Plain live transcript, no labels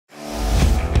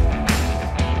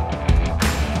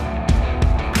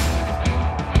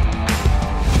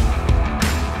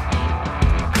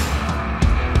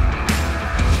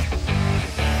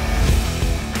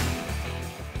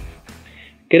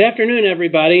Good afternoon,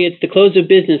 everybody. It's the Close of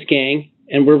Business Gang,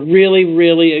 and we're really,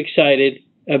 really excited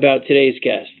about today's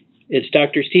guest. It's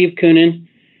Dr. Steve Koonin.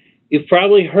 You've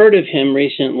probably heard of him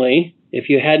recently, if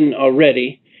you hadn't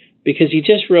already, because he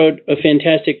just wrote a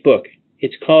fantastic book.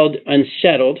 It's called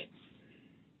Unsettled,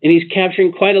 and he's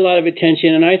capturing quite a lot of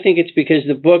attention, and I think it's because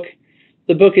the book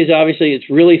is obviously, it's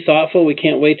really thoughtful. We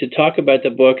can't wait to talk about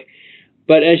the book.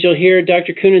 But as you'll hear,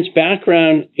 Dr. Koonin's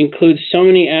background includes so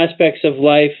many aspects of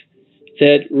life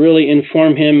that really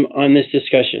inform him on this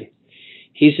discussion.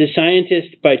 He's a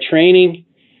scientist by training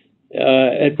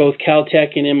at both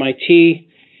Caltech and MIT.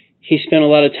 He spent a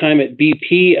lot of time at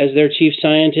BP as their chief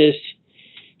scientist.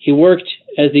 He worked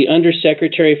as the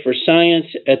Undersecretary for Science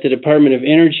at the Department of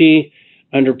Energy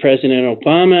under President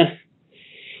Obama.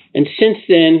 And since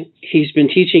then, he's been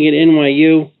teaching at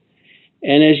NYU.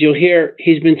 And as you'll hear,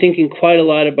 he's been thinking quite a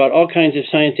lot about all kinds of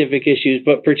scientific issues,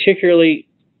 but particularly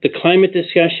the climate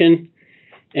discussion.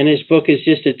 And his book is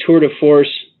just a tour de force,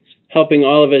 helping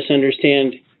all of us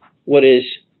understand what is,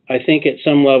 I think, at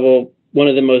some level, one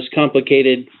of the most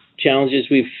complicated challenges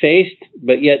we've faced,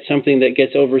 but yet something that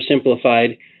gets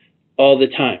oversimplified all the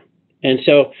time. And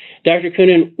so, Dr.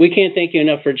 Koonin, we can't thank you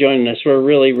enough for joining us. We're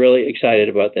really, really excited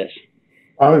about this.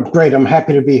 Oh, great. I'm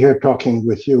happy to be here talking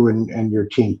with you and your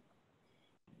team.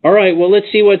 All right. Well, let's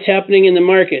see what's happening in the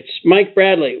markets. Mike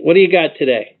Bradley, what do you got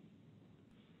today?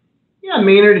 Yeah,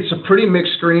 Maynard, it's a pretty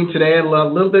mixed screen today, a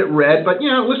little bit red, but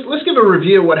let's give a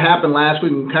review of what happened last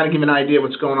week and kind of give an idea of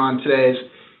what's going on today.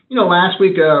 Last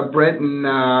week Brent and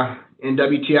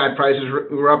WTI prices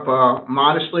were up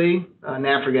modestly,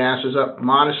 natural gas was up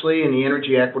modestly, and the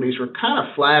energy equities were kind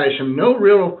of flattish and no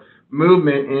real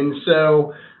movement. And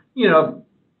so,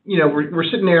 we're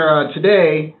sitting there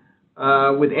today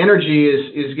with energy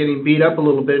is getting beat up a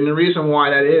little bit, and the reason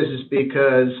why that is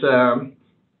because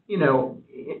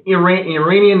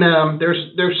Iranian,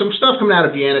 there's some stuff coming out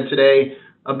of Vienna today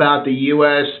about the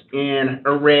U.S. and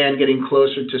Iran getting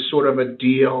closer to sort of a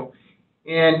deal.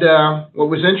 And what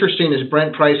was interesting is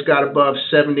Brent price got above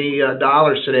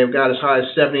 $70 today. It got as high as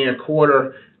 70 and a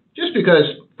quarter, just because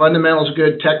fundamentals are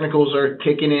good, technicals are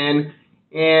kicking in,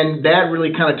 and that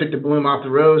really kind of took the bloom off the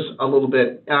rose a little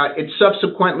bit. It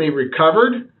subsequently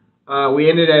recovered. We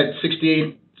ended at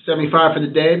 68.75 for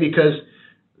the day because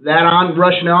that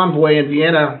Russian envoy in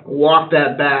Vienna walked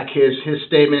that back. His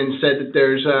statement and said that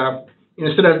there's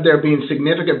instead of there being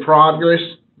significant progress,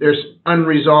 there's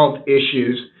unresolved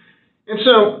issues. And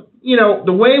so,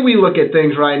 the way we look at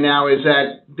things right now is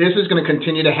that this is going to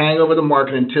continue to hang over the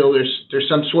market until there's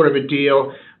some sort of a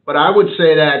deal. But I would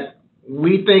say that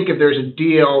we think if there's a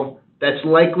deal, that's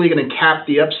likely going to cap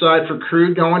the upside for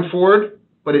crude going forward,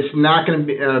 but it's not going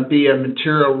to be a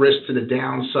material risk to the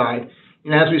downside.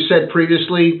 As we said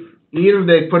previously, either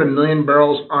they put 1 million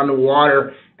barrels on the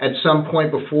water at some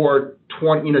point before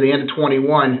the end of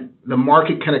 21, the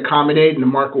market can accommodate and the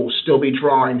market will still be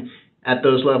drawing at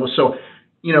those levels. So,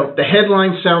 the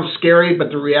headline sounds scary, but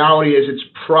the reality is it's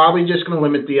probably just going to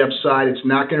limit the upside. It's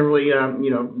not going to really,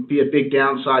 be a big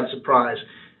downside surprise.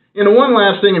 And the one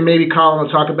last thing, and maybe Colin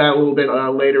will talk about a little bit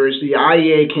later, is the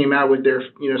IEA came out with their,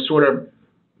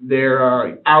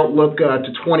 their outlook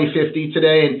to 2050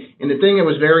 today. And the thing that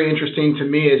was very interesting to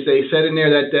me is they said in there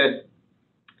that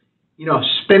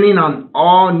spending on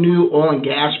all new oil and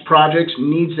gas projects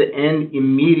needs to end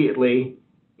immediately.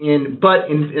 But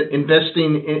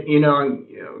investing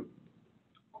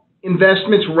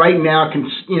investments right now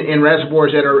in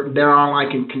reservoirs that are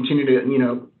online can continue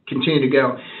to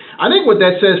go. I think what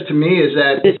that says to me is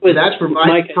that that's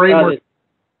providing framework.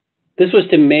 This was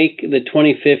to make the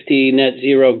 2050 net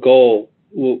zero goal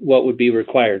what would be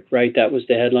required, right? That was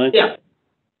the headline? Yeah.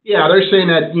 Yeah, they're saying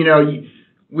that,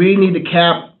 we need to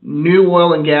cap new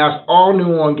oil and gas, all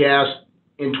new oil and gas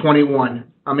in 21.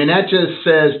 I mean, that just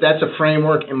says that's a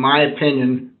framework, in my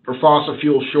opinion, for fossil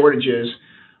fuel shortages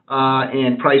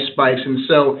and price spikes. And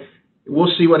so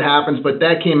we'll see what happens. But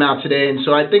that came out today. And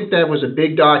so I think that was a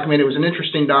big document. It was an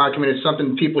interesting document. It's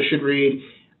something people should read.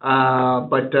 I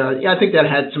think that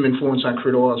had some influence on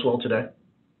crude oil as well today.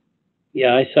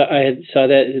 Yeah, I saw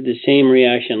that, the same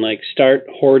reaction, like start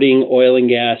hoarding oil and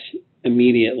gas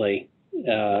immediately.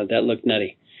 That looked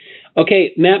nutty.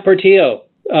 Okay, Matt Portillo,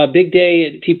 big day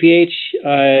at TPH.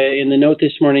 In the note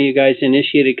this morning, you guys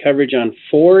initiated coverage on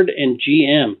Ford and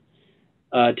GM.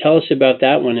 Tell us about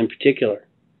that one in particular.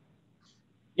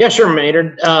 Yeah, sure,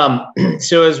 Maynard.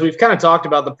 So as we've kind of talked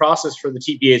about, the process for the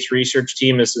TPH research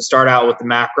team is to start out with the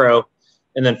macro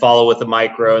and then follow with the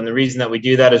micro. And the reason that we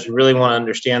do that is we really want to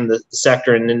understand the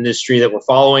sector and industry that we're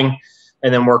following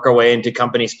and then work our way into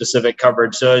company-specific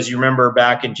coverage. So as you remember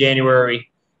back in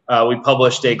January, We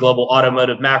published a global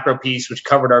automotive macro piece, which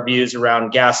covered our views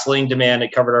around gasoline demand.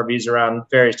 It covered our views around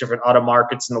various different auto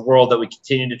markets in the world that we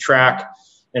continue to track.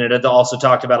 And it also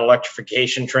talked about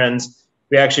electrification trends.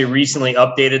 We actually recently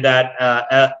updated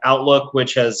that outlook,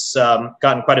 which has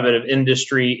gotten quite a bit of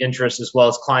industry interest as well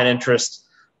as client interest.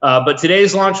 But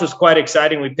today's launch was quite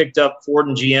exciting. We picked up Ford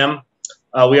and GM.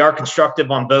 We are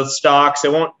constructive on both stocks. I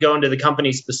won't go into the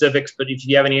company specifics, but if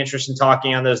you have any interest in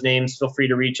talking on those names, feel free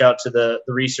to reach out to the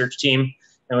research team,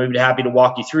 and we'd be happy to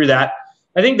walk you through that.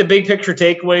 I think the big picture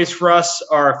takeaways for us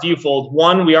are a fewfold.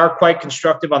 One, we are quite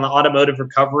constructive on the automotive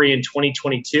recovery in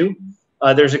 2022.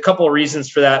 There's a couple of reasons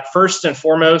for that. First and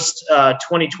foremost,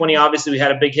 2020, obviously, we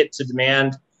had a big hit to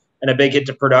demand and a big hit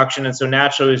to production. And so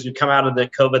naturally, as we come out of the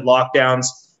COVID lockdowns,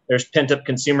 there's pent-up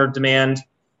consumer demand.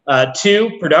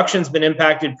 Two, production's been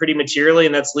impacted pretty materially,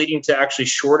 and that's leading to actually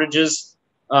shortages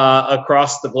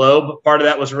across the globe. Part of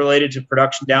that was related to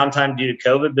production downtime due to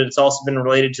COVID, but it's also been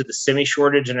related to the semi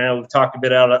shortage. And I know we've talked a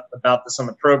bit about this on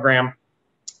the program.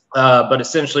 But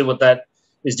essentially what that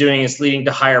is doing is leading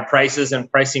to higher prices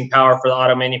and pricing power for the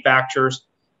auto manufacturers,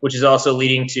 which is also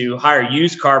leading to higher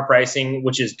used car pricing,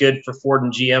 which is good for Ford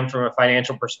and GM from a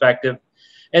financial perspective.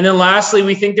 And then lastly,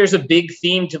 we think there's a big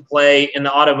theme to play in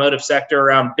the automotive sector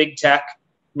around big tech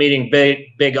meeting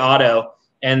big auto.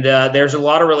 And there's a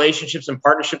lot of relationships and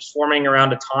partnerships forming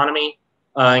around autonomy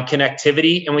and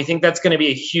connectivity. And we think that's going to be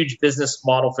a huge business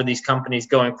model for these companies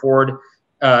going forward.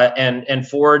 And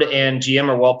Ford and GM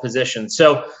are well positioned.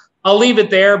 So I'll leave it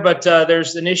there, but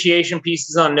there's initiation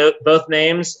pieces on both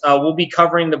names. We'll be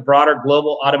covering the broader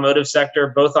global automotive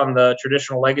sector, both on the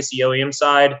traditional legacy OEM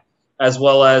side, as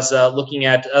well as looking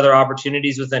at other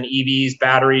opportunities within EVs,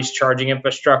 batteries, charging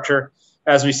infrastructure.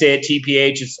 As we say at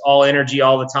TPH, it's all energy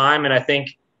all the time. And I think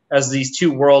as these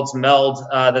two worlds meld,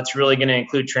 that's really going to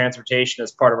include transportation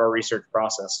as part of our research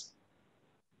process.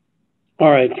 All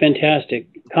right, fantastic.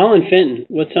 Colin Fenton,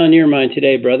 what's on your mind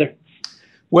today, brother?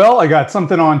 Well, I got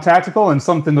something on tactical and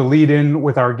something to lead in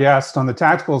with our guest. On the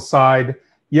tactical side,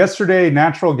 yesterday,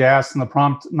 natural gas in the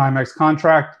prompt NYMEX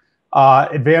contract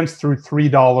advanced through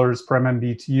 $3 per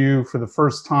MMBTU for the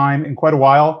first time in quite a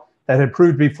while. That had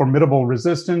proved to be formidable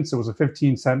resistance. It was a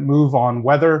 15-cent move on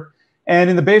weather. And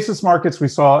in the basis markets, we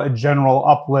saw a general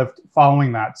uplift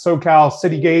following that. SoCal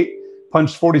Citygate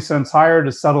punched 40 cents higher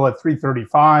to settle at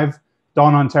 $3.35.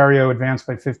 Dawn, Ontario advanced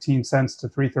by 15 cents to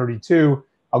 $3.32.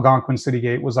 Algonquin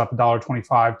Citygate was up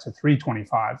 $1.25 to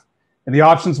 $3.25. In the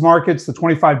options markets, the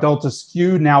 25 Delta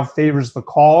skew now favors the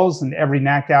calls in every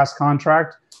nat gas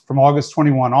contract from August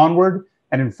 21 onward.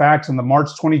 And in fact, in the March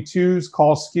 22's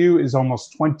call skew is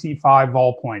almost 25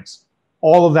 vol points.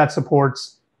 All of that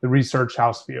supports the research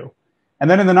house view.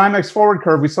 And then in the NYMEX forward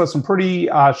curve, we saw some pretty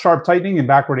sharp tightening in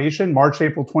backwardation. March,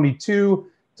 April 22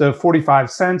 to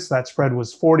 45 cents. That spread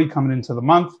was 40 coming into the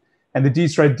month. And the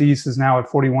D-Spread D's is now at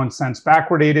 41 cents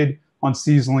backwardated on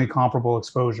seasonally comparable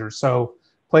exposure. So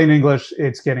plain English,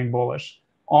 it's getting bullish.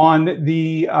 On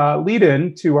the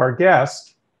lead-in to our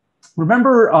guest,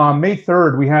 remember May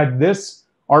 3rd, we had this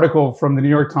article from the New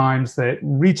York Times that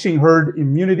reaching herd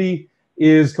immunity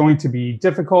is going to be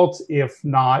difficult, if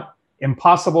not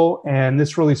impossible. And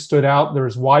this really stood out.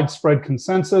 There's widespread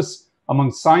consensus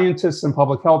among scientists and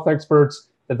public health experts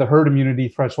that the herd immunity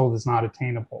threshold is not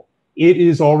attainable. It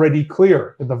is already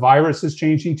clear that the virus is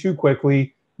changing too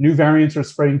quickly. New variants are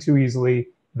spreading too easily.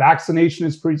 Vaccination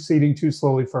is proceeding too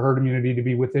slowly for herd immunity to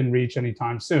be within reach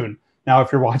anytime soon. Now,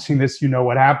 if you're watching this, you know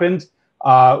what happened.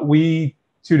 We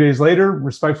 2 days later,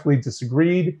 respectfully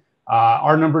disagreed.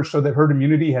 Our numbers show that herd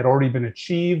immunity had already been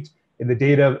achieved in the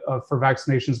data for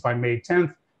vaccinations by May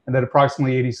 10th, and that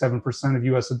approximately 87% of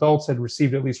US adults had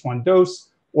received at least one dose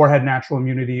or had natural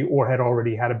immunity or had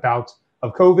already had a bout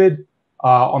of COVID.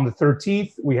 On the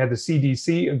 13th, we had the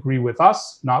CDC agree with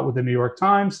us, not with the New York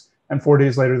Times. And 4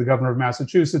 days later, the governor of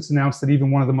Massachusetts announced that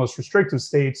even one of the most restrictive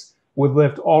states would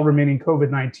lift all remaining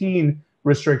COVID-19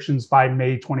 restrictions by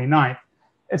May 29th.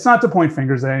 It's not to point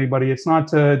fingers at anybody. It's not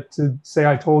to say,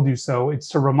 I told you so. It's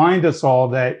to remind us all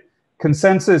that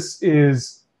consensus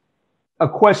is a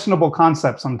questionable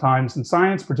concept sometimes in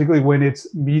science, particularly when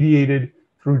it's mediated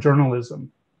through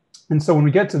journalism. And so when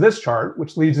we get to this chart,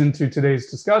 which leads into today's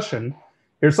discussion,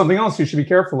 here's something else you should be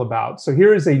careful about. So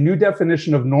here is a new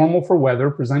definition of normal for weather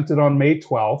presented on May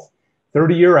 12th,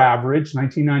 30-year average,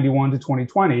 1991 to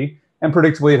 2020. And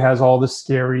predictably, it has all the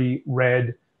scary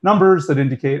red numbers that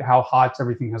indicate how hot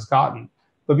everything has gotten.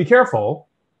 But be careful,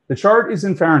 the chart is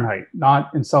in Fahrenheit,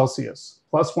 not in Celsius.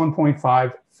 Plus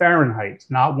 1.5 Fahrenheit,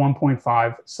 not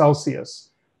 1.5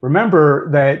 Celsius.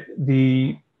 Remember that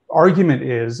the argument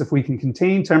is if we can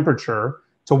contain temperature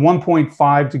to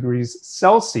 1.5 degrees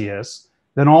Celsius,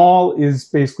 then all is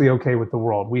basically okay with the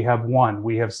world. We have won,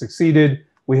 we have succeeded,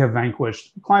 we have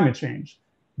vanquished climate change.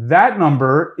 That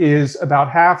number is about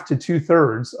half to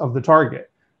 2/3 of the target.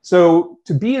 So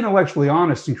to be intellectually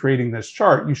honest in creating this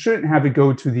chart, you shouldn't have it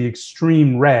go to the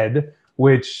extreme red,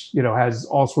 which has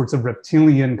all sorts of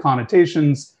reptilian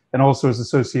connotations and also is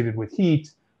associated with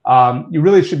heat. You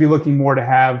really should be looking more to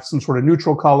have some sort of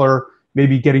neutral color,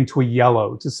 maybe getting to a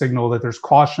yellow to signal that there's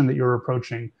caution that you're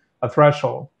approaching a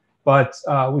threshold. But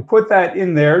we put that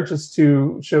in there just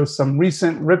to show some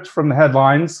recent ripped from the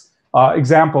headlines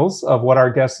examples of what our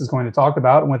guest is going to talk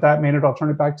about. And with that, Maynard, I'll turn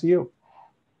it back to you.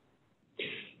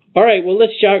 All right. Well,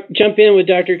 let's jump in with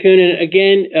Dr. Koonin.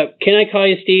 Again, can I call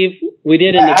you Steve? We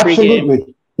did in the pregame.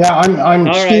 Absolutely. Yeah, I'm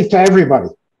All Steve right. to everybody.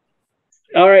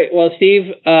 All right. Well,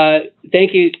 Steve,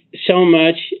 thank you so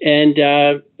much. And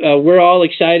we're all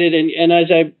excited. And as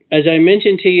I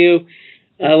mentioned to you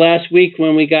last week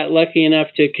when we got lucky enough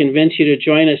to convince you to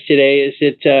join us today, is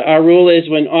that our rule is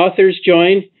when authors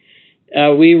join,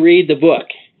 we read the book.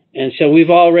 And so we've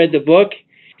all read the book.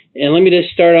 And let me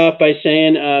just start off by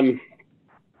saying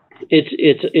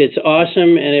it's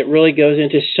awesome, and it really goes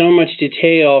into so much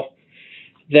detail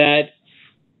that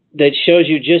shows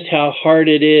you just how hard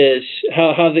it is,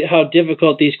 how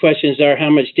difficult these questions are, how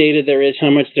much data there is,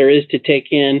 how much there is to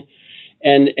take in,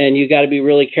 and you got to be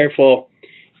really careful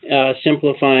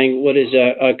simplifying what is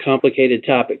a complicated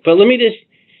topic. But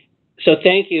so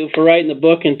thank you for writing the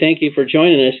book, and thank you for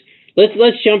joining us.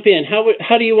 Let's jump in.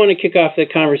 How do you want to kick off the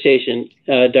conversation,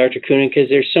 Dr. Koonin? Because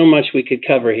there's so much we could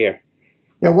cover here.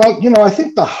 Yeah, well, I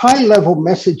think the high level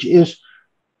message is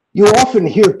you often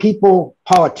hear people,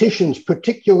 politicians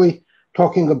particularly,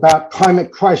 talking about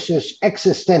climate crisis,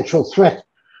 existential threat,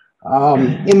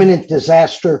 imminent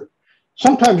disaster.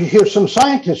 Sometimes you hear some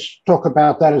scientists talk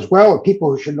about that as well, or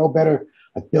people who should know better,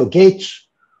 like Bill Gates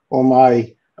or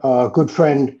my good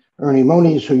friend Ernie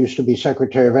Moniz, who used to be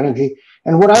Secretary of Energy.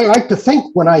 And what I like to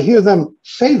think when I hear them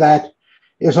say that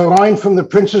is a line from The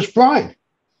Princess Bride.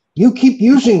 You keep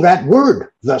using that word,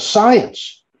 the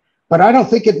science, but I don't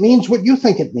think it means what you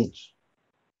think it means.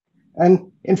 And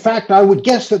in fact, I would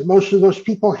guess that most of those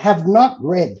people have not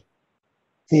read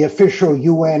the official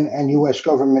UN and US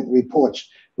government reports,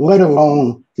 let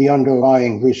alone the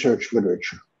underlying research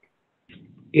literature.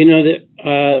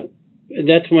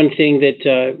 That's one thing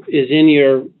that is in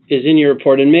your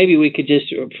report, and maybe we could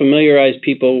just familiarize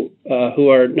people who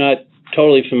are not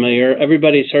totally familiar.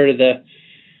 Everybody's heard of the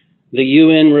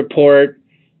UN report.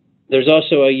 There's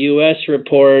also a US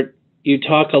report. You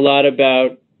talk a lot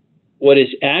about what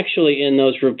is actually in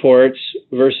those reports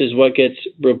versus what gets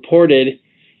reported.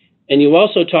 And you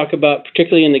also talk about,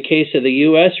 particularly in the case of the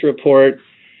US report,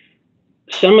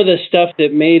 some of the stuff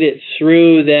that made it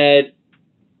through that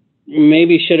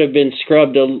maybe should have been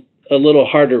scrubbed a little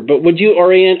harder. But would you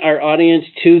orient our audience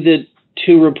to the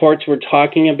two reports we're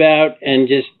talking about and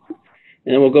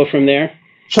then we'll go from there?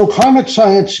 So climate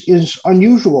science is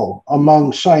unusual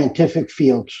among scientific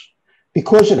fields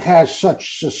because it has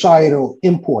such societal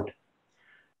import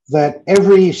that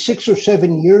every 6 or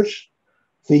 7 years,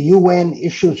 the UN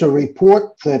issues a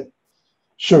report that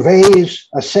surveys,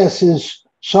 assesses,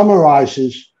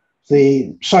 summarizes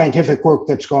the scientific work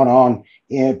that's gone on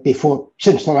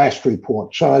since the last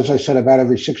report. So as I said, about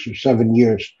every 6 or 7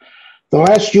 years. The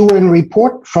last UN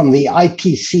report from the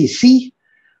IPCC,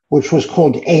 which was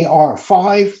called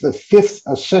AR5, the fifth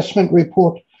assessment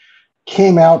report,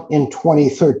 came out in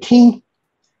 2013.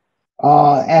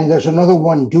 And there's another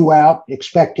one due out,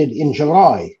 expected in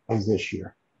July of this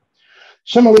year.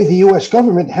 Similarly, the US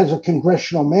government has a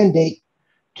congressional mandate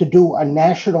to do a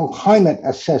national climate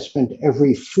assessment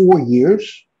every 4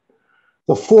 years.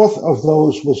 The fourth of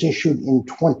those was issued in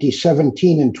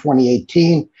 2017 and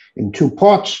 2018 in 2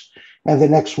 parts, and the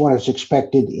next one is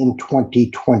expected in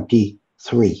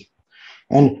 2023.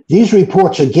 And these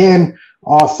reports, again,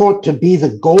 are thought to be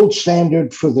the gold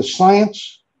standard for the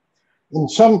science. In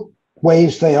some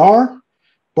ways they are,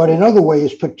 but in other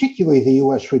ways, particularly the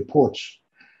US reports,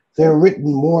 they're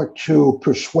written more to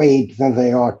persuade than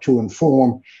they are to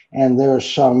inform. And there's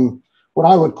some, what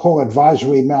I would call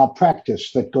advisory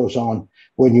malpractice that goes on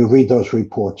when you read those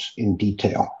reports in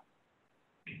detail.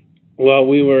 Well,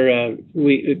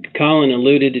 Colin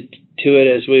alluded to it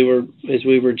as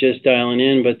we were just dialing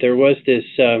in, but there was this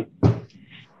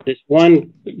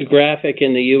one graphic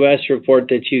in the U.S. report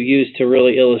that you used to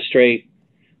really illustrate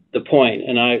the point,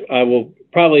 and I will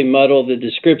probably muddle the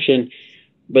description,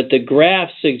 but the graph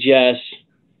suggests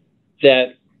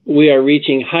that we are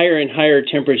reaching higher and higher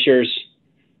temperatures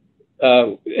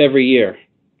every year.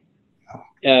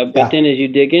 But then as you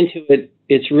dig into it,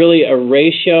 it's really a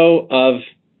ratio of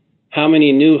how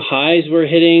many new highs we're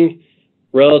hitting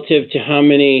relative to how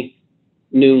many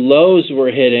new lows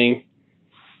we're hitting.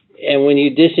 And when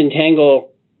you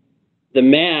disentangle the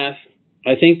math,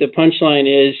 I think the punchline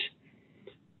is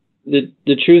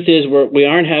the truth is we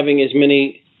aren't having as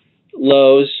many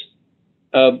lows,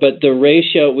 but the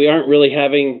ratio, we aren't really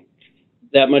having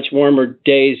that much warmer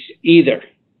days either.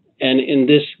 And in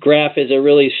this graph is a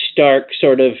really stark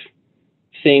sort of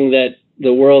thing that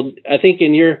the world, I think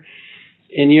in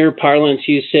your parlance,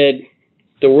 you said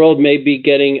the world may be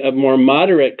getting a more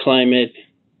moderate climate,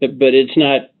 but it's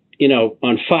not,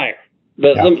 on fire.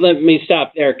 But yeah. let me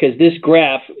stop there, because this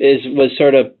graph was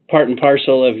sort of part and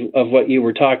parcel of what you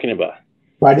were talking about.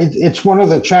 Right. It's one of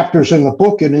the chapters in the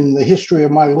book, and in the history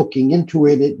of my looking into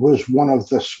it, it was one of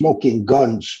the smoking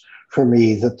guns for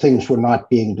me that things were not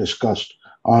being discussed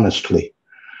honestly.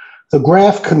 The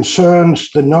graph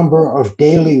concerns the number of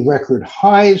daily record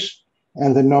highs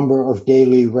and the number of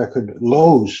daily record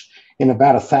lows in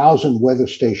about 1,000 weather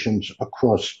stations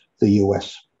across the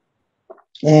US.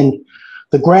 And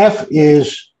the graph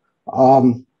is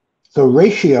the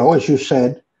ratio, as you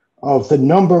said, of the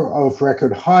number of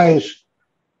record highs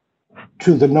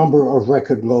to the number of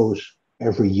record lows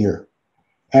every year.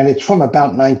 And it's from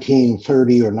about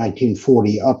 1930 or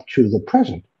 1940 up to the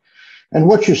present. And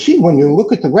what you see when you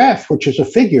look at the graph, which is a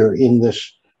figure in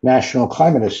this National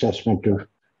Climate Assessment of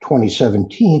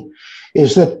 2017,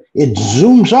 is that it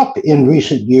zooms up in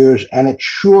recent years, and it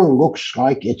sure looks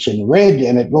like it's in red,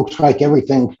 and it looks like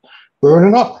everything's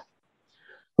burning up.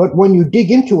 But when you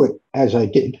dig into it, as I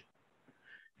did,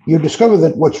 you discover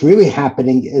that what's really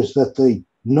happening is that the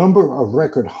number of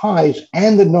record highs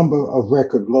and the number of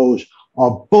record lows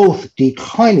are both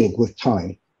declining with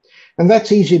time. And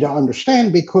that's easy to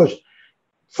understand, because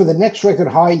for the next record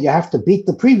high, you have to beat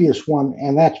the previous one,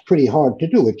 and that's pretty hard to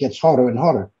do. It gets harder and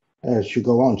harder as you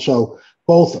go on. So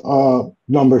both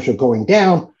numbers are going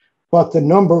down, but the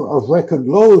number of record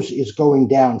lows is going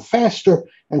down faster,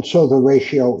 and so the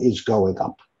ratio is going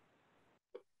up.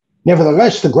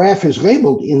 Nevertheless, the graph is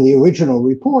labeled in the original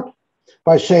report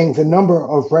by saying the number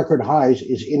of record highs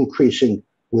is increasing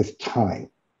with time.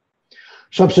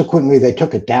 Subsequently, they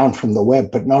took it down from the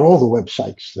web, but not all the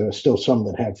websites. There are still some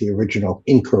that have the original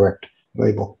incorrect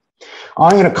label.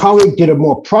 I and a colleague did a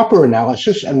more proper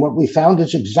analysis, and what we found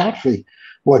is exactly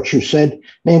what you said,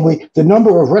 namely the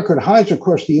number of record highs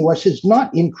across the US has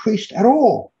not increased at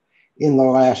all in the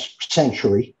last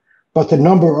century, but the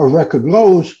number of record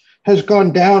lows has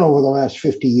gone down over the last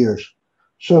 50 years,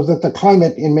 so that the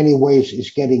climate in many ways is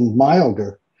getting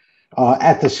milder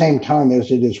at the same time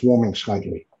as it is warming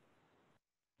slightly.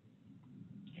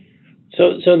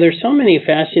 So there's so many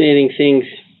fascinating things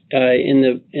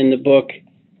in the book.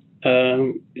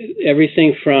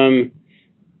 Everything from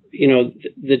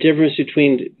the difference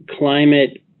between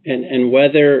climate and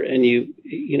weather, and you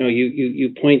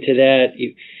point to that.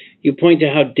 You point to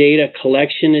how data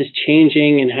collection is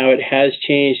changing and how it has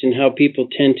changed, and how people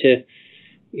tend to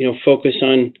focus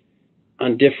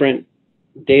on different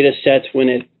data sets when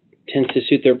it tends to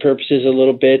suit their purposes a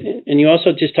little bit. And you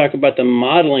also just talk about the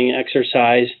modeling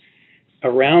exercise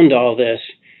around all this,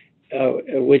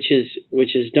 which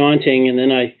is daunting. And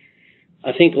then I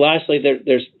think lastly,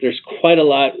 there's quite a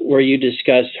lot where you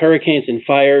discuss hurricanes and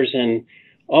fires and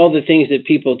all the things that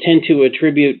people tend to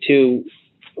attribute to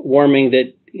warming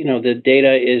that the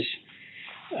data is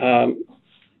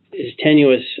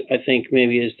tenuous. I think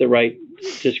maybe is the right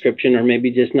description, or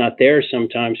maybe just not there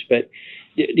sometimes. But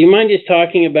do you mind just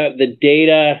talking about the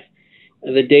data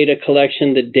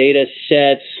collection, the data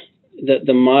sets,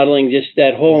 the modeling, just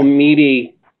that whole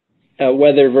meaty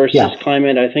weather versus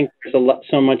climate? I think there's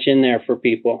so much in there for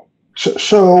people.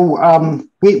 So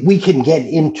we can get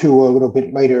into a little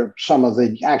bit later some of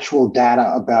the actual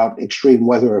data about extreme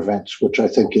weather events, which I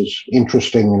think is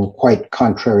interesting and quite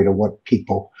contrary to what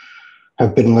people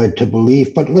have been led to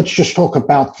believe. But let's just talk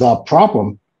about the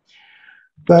problem.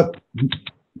 The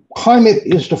climate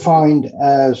is defined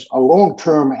as a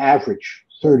long-term average,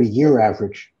 30-year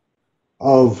average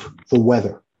of the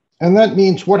weather. And that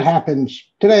means what happens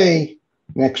today,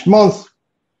 next month,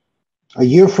 a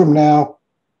year from now,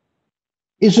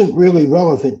 isn't really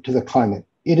relevant to the climate.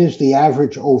 It is the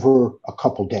average over a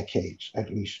couple decades, at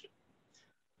least.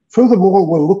 Furthermore,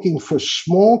 we're looking for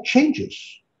small changes.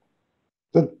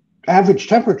 The average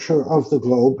temperature of the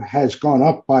globe has gone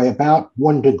up by about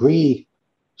 1 degree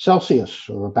Celsius,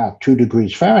 or about 2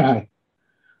 degrees Fahrenheit,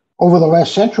 over the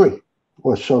last century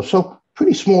or so. So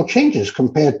pretty small changes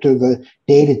compared to the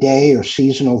day-to-day or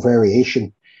seasonal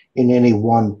variation in any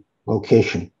one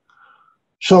location.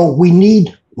 So we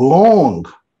need long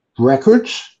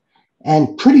records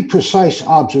and pretty precise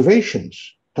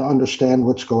observations to understand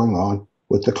what's going on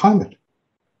with the climate.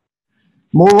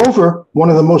 Moreover, one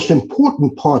of the most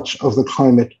important parts of the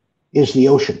climate is the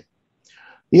ocean.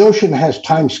 The ocean has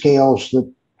timescales that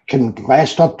can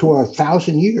last up to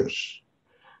 1,000 years.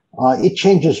 It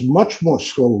changes much more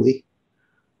slowly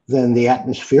than the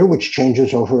atmosphere, which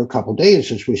changes over a couple of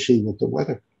days, as we see with the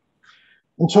weather.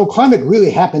 And so climate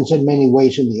really happens in many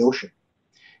ways in the ocean.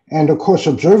 And of course,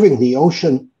 observing the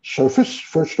ocean surface,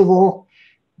 first of all,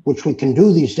 which we can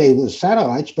do these days with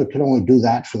satellites, but can only do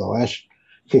that for the last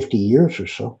 50 years or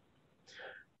so.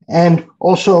 And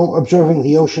also observing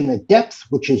the ocean at depth,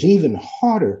 which is even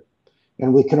harder,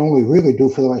 and we can only really do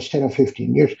for the last 10 or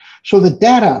 15 years. So the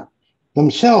data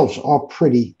themselves are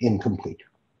pretty incomplete.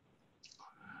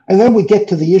 And then we get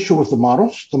to the issue of the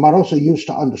models. The models are used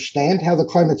to understand how the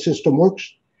climate system works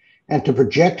and to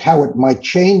project how it might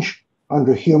change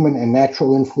under human and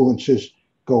natural influences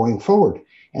going forward.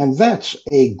 And that's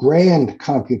a grand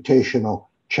computational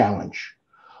challenge.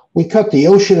 We cut the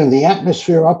ocean and the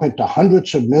atmosphere up into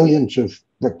hundreds of millions of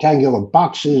rectangular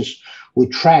boxes. We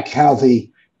track how the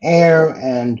air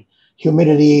and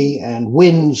humidity and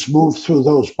winds move through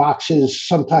those boxes,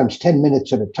 sometimes 10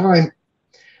 minutes at a time.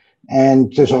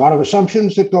 And there's a lot of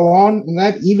assumptions that go on in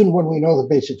that, even when we know the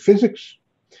basic physics,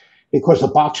 because the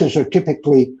boxes are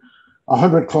typically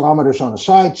 100 kilometers on a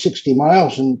side, 60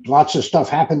 miles, and lots of stuff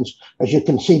happens, as you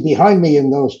can see behind me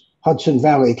in those Hudson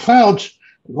Valley clouds.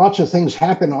 Lots of things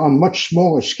happen on much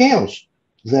smaller scales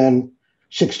than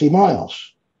 60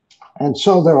 miles. And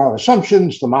so there are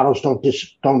assumptions. The models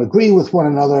don't agree with one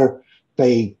another.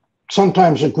 They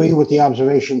sometimes agree with the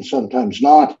observations, sometimes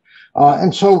not.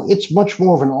 And so it's much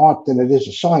more of an art than it is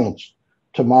a science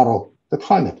to model the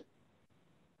climate.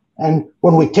 And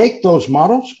when we take those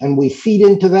models and we feed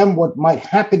into them what might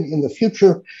happen in the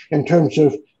future in terms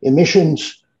of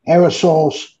emissions,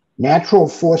 aerosols, natural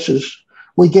forces,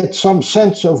 we get some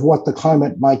sense of what the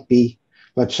climate might be,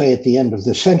 let's say at the end of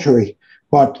the century.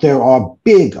 But there are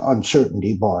big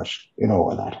uncertainty bars in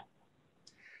all of that.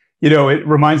 You know, it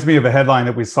reminds me of a headline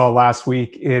that we saw last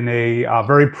week in a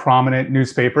very prominent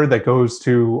newspaper that goes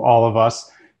to all of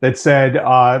us that said,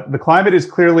 the climate is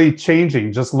clearly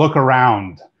changing, just look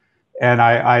around. And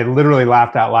I literally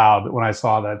laughed out loud when I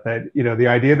saw that, you know, the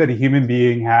idea that a human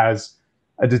being has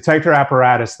a detector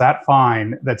apparatus that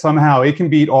fine that somehow it can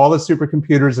beat all the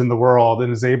supercomputers in the world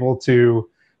and is able to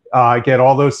get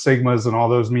all those sigmas and all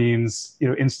those means, you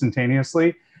know, instantaneously.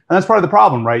 And that's part of the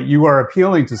problem, right? You are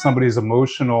appealing to somebody's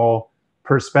emotional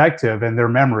perspective and their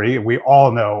memory. We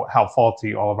all know how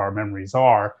faulty all of our memories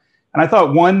are. And I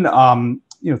thought one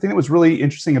thing that was really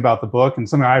interesting about the book and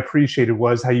something I appreciated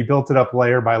was how you built it up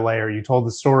layer by layer. You told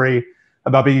the story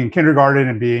about being in kindergarten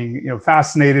and being, you know,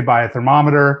 fascinated by a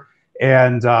thermometer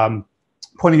and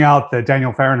pointing out that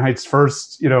Daniel Fahrenheit's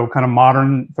first, you know, kind of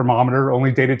modern thermometer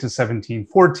only dated to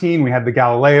 1714. We had the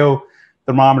Galileo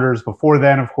thermometers before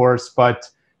then, of course, but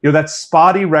you know, that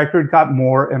spotty record got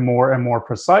more and more and more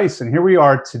precise. And here we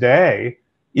are today,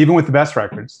 even with the best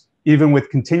records, even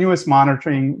with continuous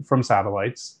monitoring from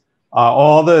satellites,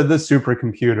 all the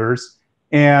supercomputers,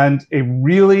 and a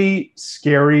really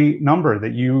scary number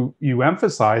that you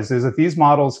emphasize is that these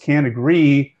models can't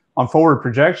agree on forward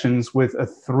projections with a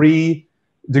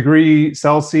 3-degree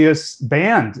Celsius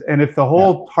band. And if the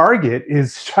whole target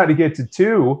is try to get to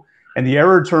 2, and the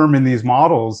error term in these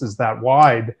models is that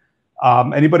wide,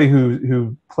 anybody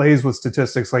who plays with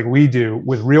statistics like we do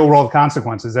with real world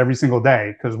consequences every single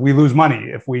day, because we lose money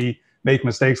if we make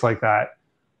mistakes like that,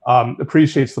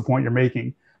 appreciates the point you're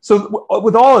making. So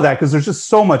with all of that, because there's just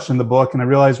so much in the book, and I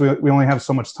realize we only have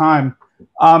so much time,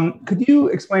 could you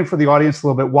explain for the audience a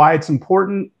little bit why it's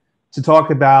important to talk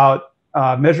about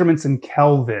measurements in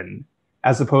Kelvin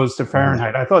as opposed to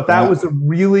Fahrenheit? I thought that was a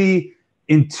really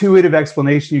intuitive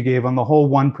explanation you gave on the whole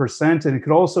 1%, and it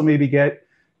could also maybe get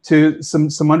to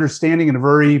some understanding in a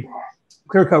very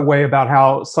clear-cut way about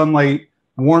how sunlight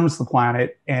warms the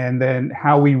planet and then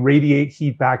how we radiate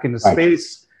heat back into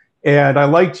space. And I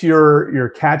liked your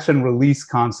catch and release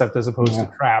concept as opposed to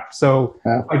trap. So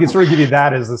I can sort of give you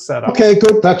that as the setup. Okay,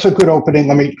 good. That's a good opening.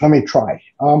 Let me try.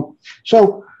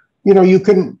 So, you know, you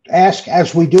can ask,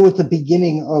 as we do at the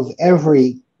beginning of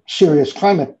every serious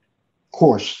climate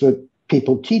course that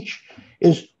people teach,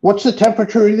 is what's the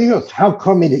temperature of the Earth? How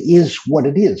come it is what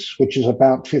it is, which is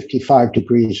about 55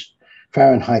 degrees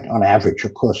Fahrenheit on average,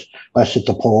 of course, less at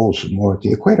the poles and more at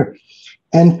the equator.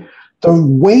 And the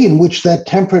way in which that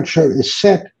temperature is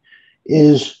set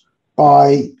is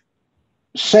by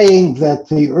saying that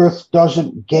the Earth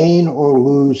doesn't gain or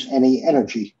lose any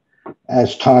energy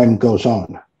as time goes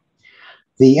on.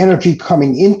 The energy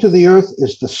coming into the Earth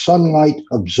is the sunlight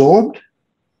absorbed,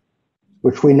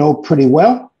 which we know pretty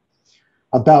well.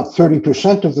 About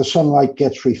 30% of the sunlight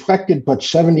gets reflected, but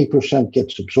 70%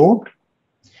 gets absorbed.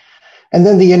 And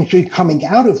then the energy coming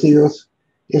out of the Earth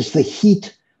is the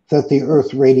heat that the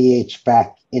Earth radiates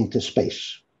back into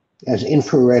space as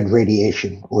infrared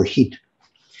radiation or heat.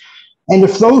 And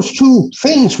if those two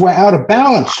things were out of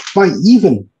balance by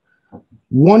even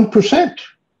 1%,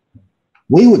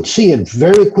 we would see it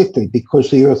very quickly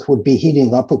because the Earth would be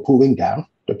heating up or cooling down,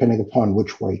 depending upon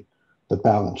which way the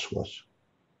balance was.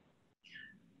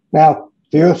 Now,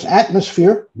 the Earth's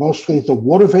atmosphere, mostly the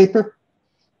water vapor,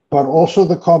 but also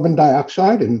the carbon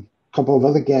dioxide and a couple of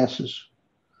other gases,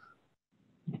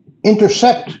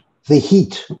 intercept the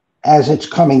heat as it's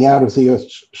coming out of the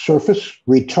Earth's surface,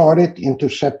 retard it,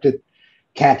 intercept it,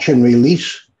 catch and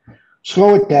release,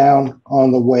 slow it down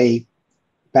on the way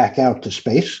back out to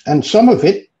space. And some of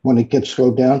it, when it gets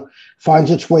slowed down,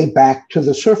 finds its way back to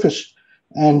the surface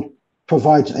and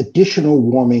provides additional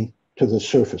warming to the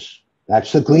surface.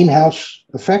 That's the greenhouse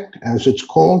effect, as it's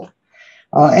called.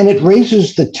 And it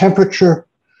raises the temperature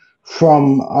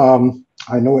from,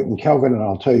 I know it in Kelvin, and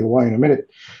I'll tell you why in a minute,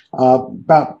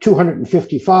 about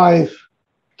 255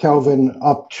 Kelvin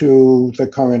up to the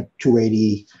current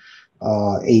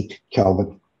 288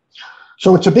 Kelvin.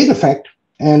 So it's a big effect,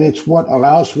 and it's what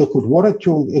allows liquid water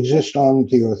to exist on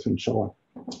the Earth and so on.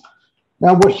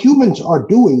 Now, what humans are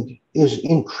doing is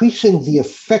increasing the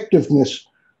effectiveness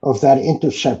of that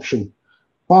interception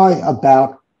by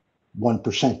about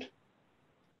 1%.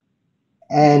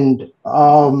 And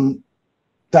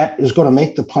that is going to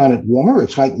make the planet warmer.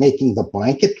 It's like making the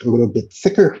blanket a little bit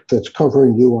thicker that's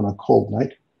covering you on a cold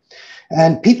night.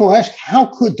 And people ask, how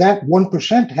could that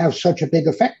 1% have such a big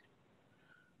effect?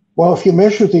 Well, if you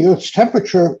measure the Earth's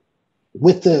temperature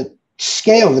with the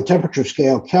scale, the temperature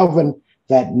scale, Kelvin,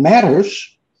 that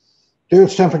matters, the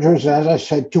Earth's temperature is, as I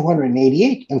said,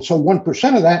 288. And so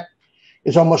 1% of that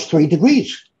is almost 3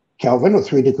 degrees Kelvin or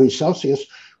 3 degrees Celsius,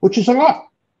 which is a lot.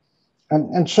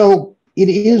 And so it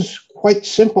is quite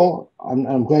simple,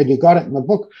 I'm glad you got it in the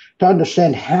book, to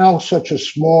understand how such a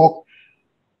small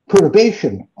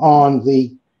perturbation on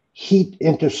the heat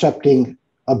intercepting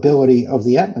ability of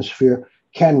the atmosphere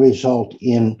can result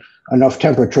in enough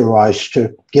temperature rise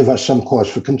to give us some cause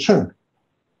for concern.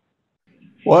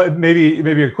 Well,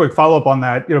 maybe a quick follow-up on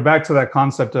that. Back to that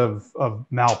concept of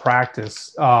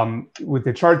malpractice. With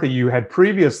the chart that you had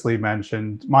previously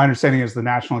mentioned, my understanding is the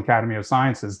National Academy of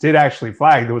Sciences did actually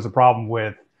flag there was a problem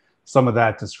with some of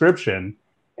that description,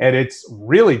 and it's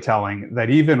really telling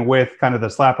that even with kind of the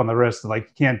slap on the wrist, like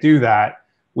you can't do that,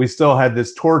 we still had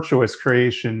this tortuous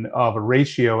creation of a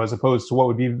ratio as opposed to what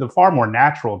would be the far more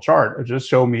natural chart. Just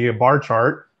show me a bar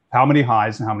chart, how many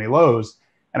highs and how many lows.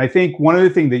 And I think one other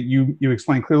thing that you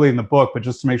explain clearly in the book, but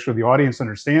just to make sure the audience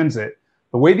understands it,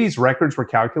 the way these records were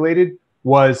calculated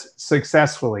was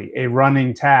successfully a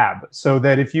running tab. So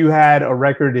that if you had a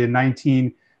record in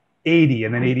 1980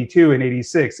 and then 82 and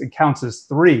 86, it counts as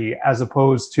 3 as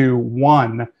opposed to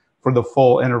 1 for the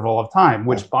full interval of time,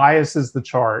 which biases the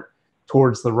chart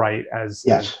towards the right as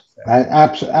yes,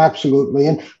 absolutely.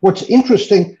 And what's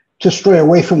interesting, to stray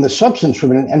away from the substance for a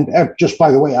minute, and just by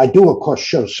the way, I do, of course,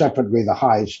 show separately the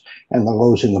highs and the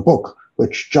lows in the book,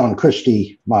 which John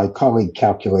Christie, my colleague,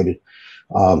 calculated.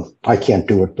 I can't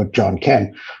do it, but John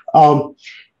can.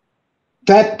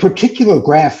 That particular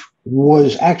graph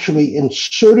was actually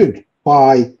inserted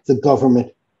by the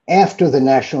government after the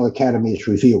National Academy's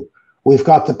review. We've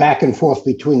got the back and forth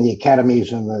between the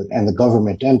academies and the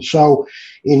government. And so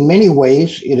in many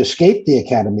ways, it escaped the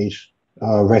Academy's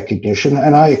recognition,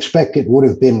 and I expect it would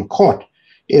have been caught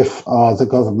if the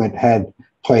government had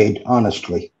played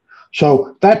honestly.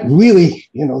 So that really,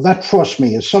 that trusts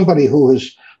me as somebody who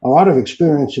has a lot of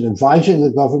experience in advising the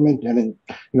government, and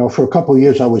for a couple of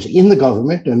years I was in the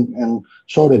government and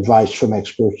sought advice from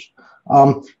experts.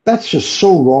 That's just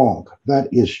so wrong. That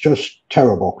is just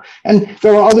terrible. And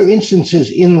there are other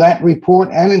instances in that report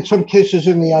and in some cases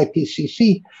in the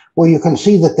IPCC where you can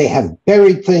see that they have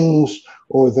buried things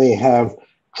or they have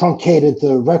truncated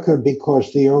the record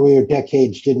because the earlier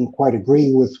decades didn't quite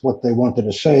agree with what they wanted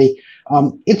to say.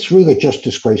 It's really just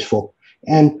disgraceful.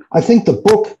 And I think the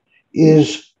book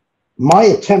is my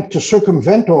attempt to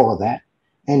circumvent all of that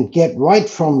and get right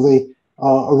from the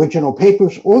original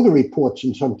papers or the reports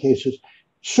in some cases,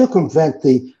 circumvent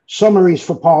the summaries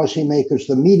for policymakers,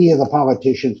 the media, the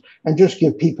politicians, and just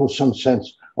give people some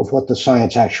sense of what the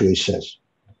science actually says.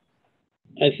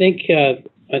 I think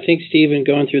Stephen,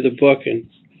 going through the book, and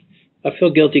I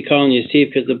feel guilty calling you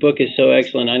Steve because the book is so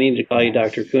excellent. I need to call you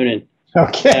Dr. Koonin.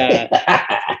 Okay.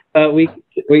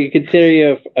 We consider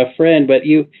you a friend, but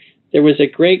there was a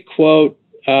great quote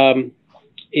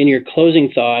in your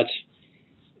closing thoughts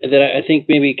that I think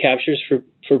maybe captures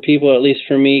for people, at least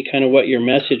for me, kind of what your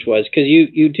message was. Because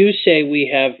you do say we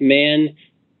have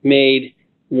man-made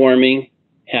warming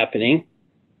happening.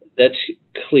 That's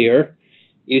clear.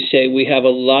 You say we have a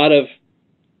lot of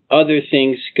other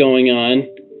things going on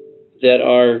that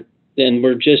are, and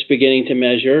we're just beginning to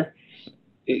measure.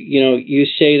 You know, you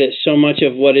say that so much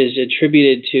of what is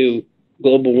attributed to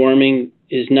global warming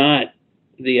is not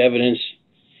the evidence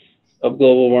of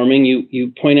global warming.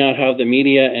 You point out how the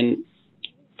media and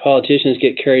politicians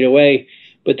get carried away.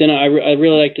 But then I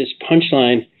really like this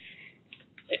punchline,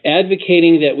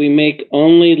 advocating that we make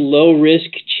only low-risk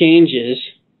changes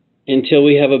until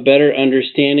we have a better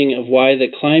understanding of why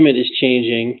the climate is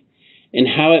changing and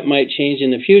how it might change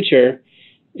in the future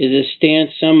is a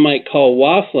stance some might call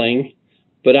waffling,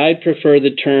 but I'd prefer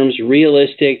the terms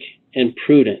realistic and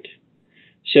prudent.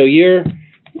 So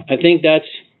I think that's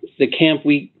the camp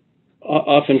we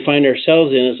often find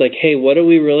ourselves in. It's like, hey, what do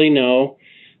we really know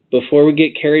before we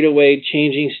get carried away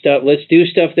changing stuff? Let's do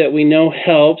stuff that we know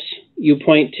helps. You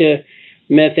point to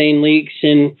methane leaks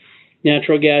and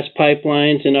natural gas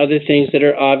pipelines and other things that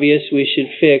are obvious we should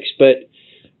fix.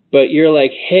 But you're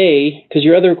like, hey, because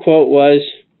your other quote was,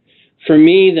 for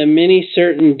me, the many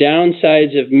certain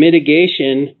downsides of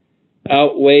mitigation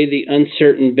outweigh the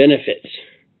uncertain benefits.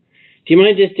 Do you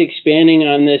mind just expanding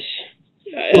on this?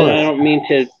 Sure. I don't mean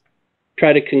to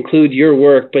try to conclude your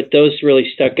work, but those really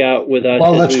stuck out with us.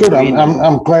 Well, that's good.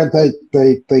 I'm glad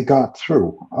they got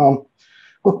through.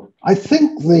 Look, I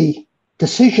think the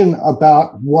decision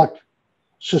about what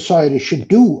society should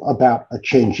do about a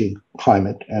changing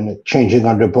climate and it changing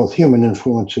under both human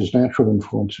influences, natural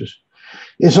influences,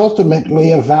 is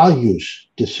ultimately a values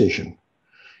decision.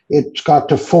 It's got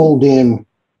to fold in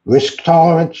risk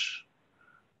tolerance,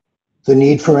 the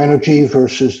need for energy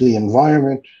versus the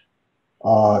environment,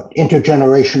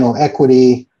 intergenerational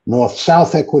equity,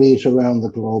 north-south equities around the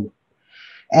globe.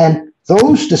 And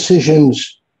those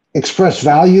decisions express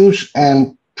values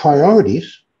and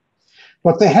priorities,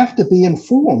 but they have to be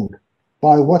informed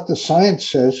by what the science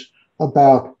says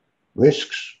about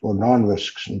risks or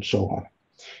non-risks and so on.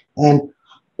 And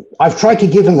I've tried to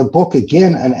give in the book,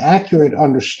 again, an accurate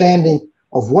understanding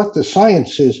of what the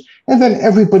science is, and then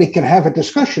everybody can have a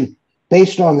discussion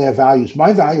based on their values.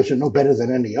 My values are no better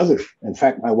than any others. In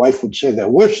fact, my wife would say they're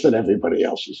worse than everybody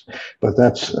else's, but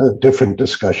that's a different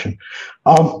discussion.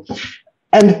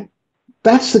 And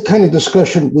that's the kind of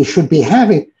discussion we should be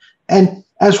having. And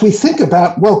as we think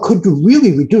about, well, could you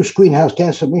really reduce greenhouse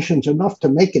gas emissions enough to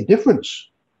make a difference?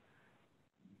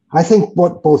 I think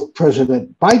what both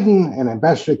President Biden and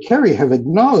Ambassador Kerry have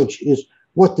acknowledged is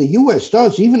what the US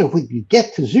does, even if we could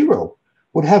get to zero,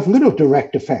 would have little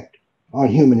direct effect on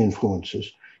human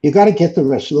influences. You got to get the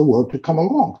rest of the world to come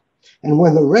along. And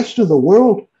when the rest of the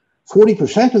world,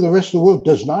 40% of the rest of the world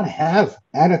does not have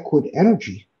adequate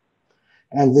energy,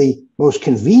 and the most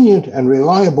convenient and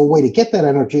reliable way to get that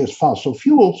energy is fossil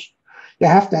fuels, you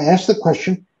have to ask the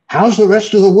question, how's the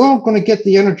rest of the world going to get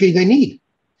the energy they need?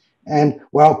 And,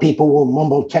 well, people will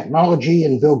mumble technology,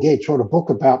 and Bill Gates wrote a book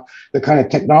about the kind of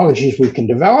technologies we can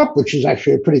develop, which is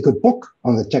actually a pretty good book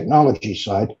on the technology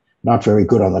side, not very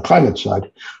good on the climate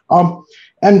side.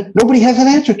 And nobody has an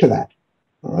answer to that.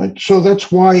 All right. So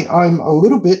that's why I'm a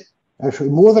little bit, actually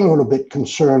more than a little bit,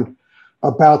 concerned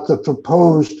about the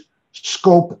proposed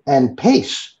scope and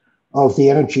pace of the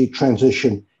energy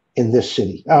transition in this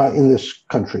city, in this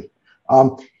country.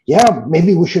 Yeah,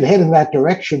 maybe we should head in that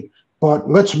direction, but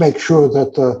let's make sure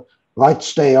that the lights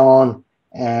stay on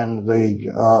and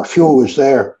the fuel is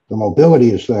there, the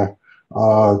mobility is there,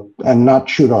 and not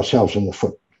shoot ourselves in the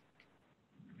foot.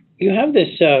 You have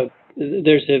this,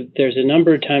 there's a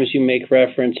number of times you make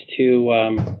reference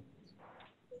to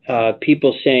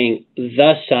people saying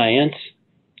the science,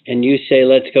 and you say,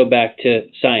 let's go back to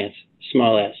science,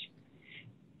 small s.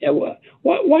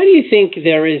 Why do you think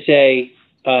there is a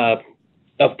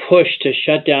push to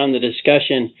shut down the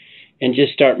discussion and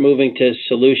just start moving to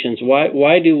solutions?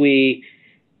 Why do we,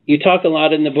 you talk a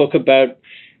lot in the book about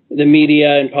the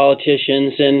media and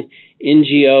politicians and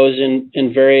NGOs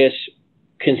and various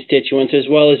constituents, as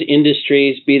well as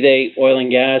industries, be they oil and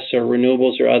gas or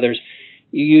renewables or others.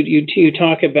 You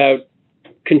talk about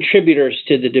contributors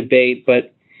to the debate,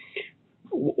 but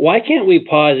why can't we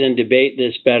pause and debate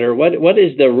this better? What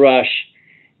is the rush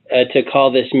to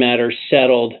call this matter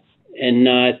settled and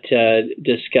not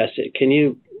discuss it? Can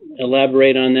you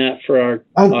elaborate on that for our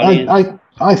audience?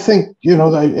 I think,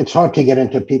 it's hard to get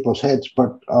into people's heads,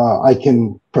 but I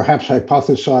can perhaps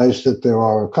hypothesize that there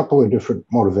are a couple of different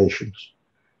motivations.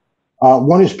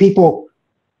 One is people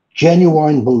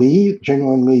genuinely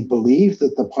believe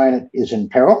that the planet is in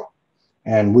peril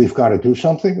and we've got to do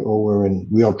something or we're in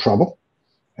real trouble.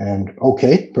 And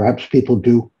okay, perhaps people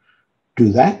do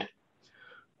that.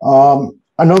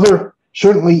 Another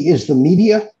certainly is the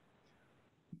media.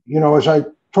 You know, as I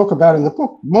talk about in the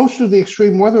book, most of the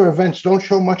extreme weather events don't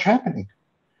show much happening.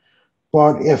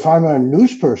 But if I'm a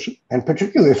news person, and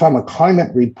particularly if I'm a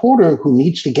climate reporter who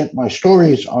needs to get my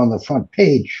stories on the front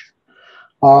page,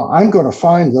 I'm going to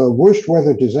find the worst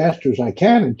weather disasters I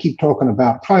can and keep talking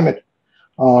about climate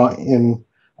in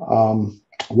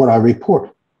what I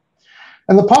report.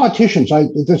 And the politicians,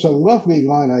 there's a lovely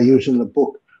line I use in the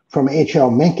book from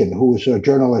H.L. Mencken, who was a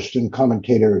journalist and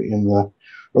commentator in the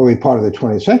early part of the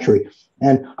 20th century.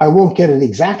 And I won't get it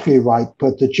exactly right,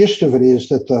 but the gist of it is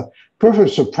that the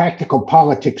purpose of practical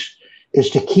politics is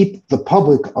to keep the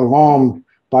public alarmed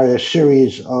by a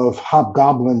series of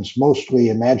hobgoblins, mostly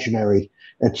imaginary,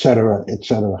 et cetera,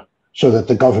 so that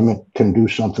the government can do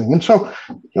something. And so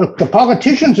the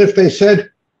politicians, if they said,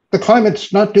 the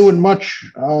climate's not doing much,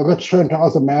 let's turn to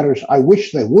other matters, I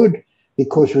wish they would,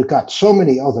 because we've got so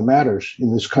many other matters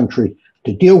in this country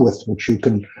to deal with, which you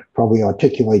can probably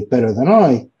articulate better than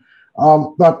I.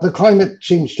 But the climate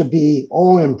seems to be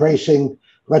all embracing,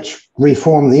 let's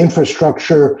reform the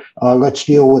infrastructure, let's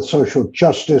deal with social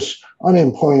justice,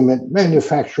 unemployment,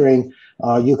 manufacturing,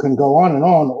 you can go on and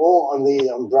on, all on the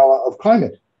umbrella of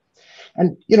climate.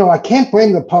 And, you know, I can't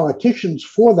blame the politicians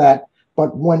for that,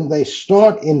 but when they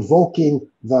start invoking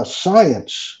the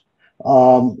science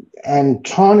and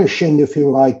tarnishing, if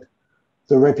you like,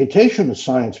 the reputation of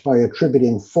science by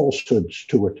attributing falsehoods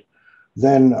to it,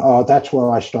 then that's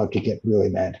where I start to get really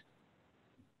mad.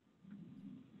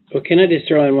 Well, can I just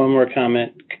throw in one more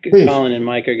comment? Please. Colin and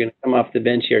Mike are going to come off the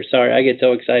bench here. Sorry, I get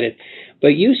so excited.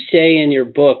 But you say in your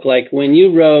book, like when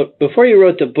you wrote, before you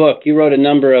wrote the book, you wrote a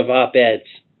number of op-eds,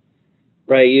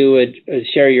 right? You would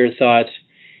share your thoughts.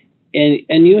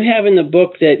 And you have in the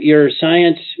book that your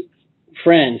science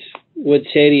friends would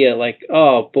say to you, like,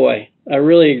 oh, boy, I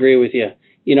really agree with you.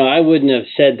 You know, I wouldn't have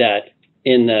said that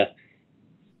in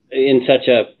such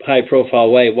a high-profile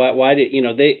way. Why did, you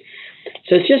know,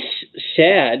 so it's just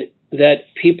sad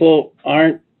that people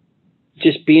aren't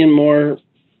just being more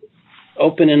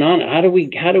open and honest. How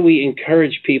do we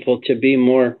encourage people to be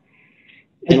more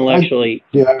intellectually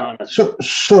honest?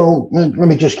 So let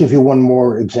me just give you one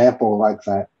more example like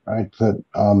that, right? That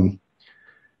a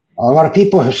lot of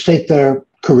people have staked their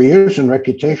careers and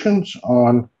reputations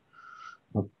on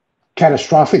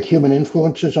catastrophic human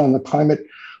influences on the climate.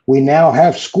 We now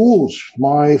have schools,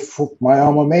 my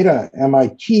alma mater,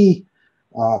 MIT,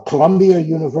 Columbia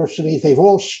University, they've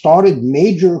all started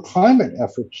major climate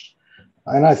efforts.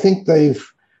 And I think they've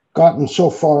gotten so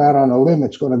far out on a limb,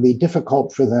 it's going to be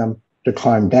difficult for them to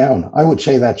climb down. I would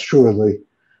say that's true of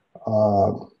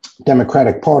the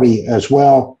Democratic Party as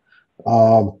well.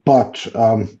 But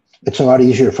it's a lot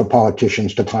easier for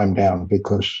politicians to climb down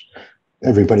because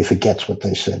everybody forgets what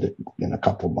they said in a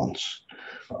couple of months.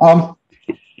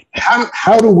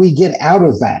 How do we get out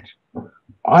of that?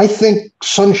 I think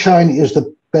sunshine is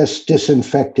the best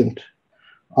disinfectant.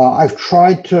 I've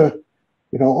tried to,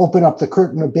 open up the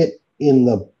curtain a bit in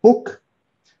the book.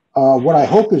 What I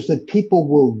hope is that people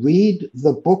will read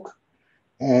the book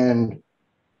and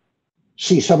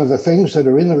see some of the things that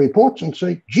are in the reports and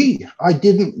say, gee, I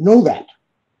didn't know that.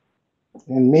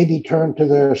 And maybe turn to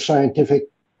their scientific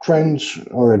friends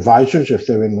or advisors, if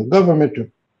they're in the government or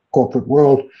corporate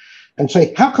world, and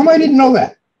say, how come I didn't know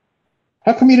that?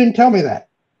 How come you didn't tell me that?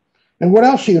 And what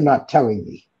else are you not telling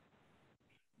me?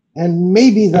 And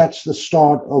maybe that's the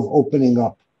start of opening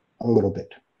up a little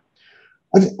bit.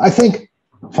 I think,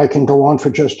 if I can go on for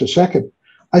just a second,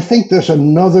 I think there's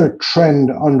another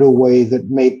trend underway that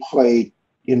may play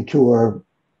into a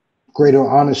greater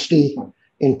honesty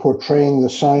in portraying the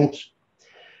science.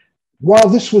 While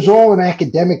this was all an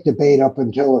academic debate up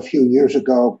until a few years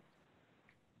ago,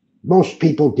 most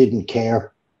people didn't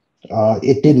care.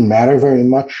 It didn't matter very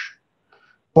much.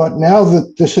 But now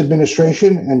that this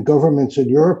administration and governments in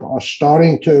Europe are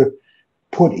starting to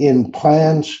put in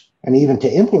plans and even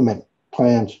to implement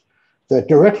plans that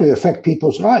directly affect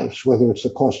people's lives, whether it's the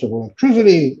cost of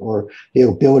electricity or the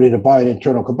ability to buy an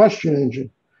internal combustion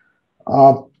engine,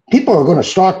 people are going to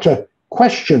start to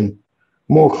question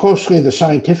more closely the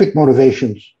scientific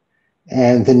motivations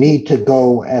and the need to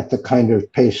go at the kind of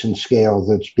pace and scale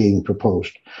that's being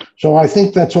proposed. So I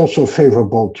think that's also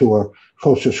favorable to a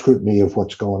closer scrutiny of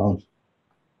what's going on.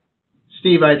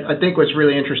 Steve, I think what's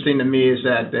really interesting to me is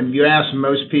that if you ask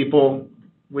most people,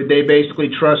 would they basically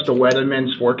trust a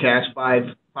weatherman's forecast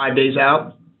five days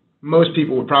out? Most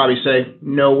people would probably say,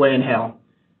 no way in hell.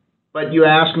 but you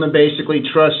ask them to basically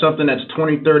trust something that's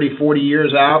 20, 30, 40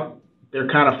 years out, they're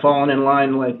kind of falling in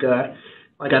line like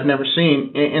I've never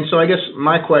seen. And so I guess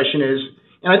my question is,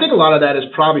 and I think a lot of that is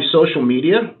probably social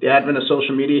media. The advent of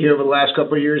social media here over the last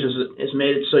couple of years has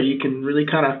made it so you can really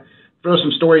kind of throw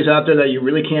some stories out there that you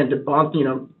really can't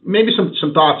debunk. Maybe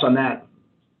some thoughts on that.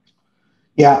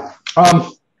 Yeah.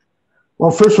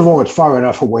 Well, first of all, it's far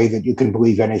enough away that you can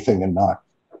believe anything and not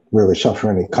really suffer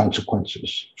any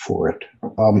consequences for it.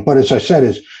 But as I said,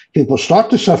 as people start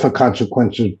to suffer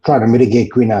consequences trying to mitigate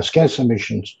greenhouse gas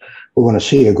emissions, we're going to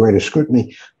see a greater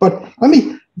scrutiny. But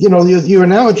your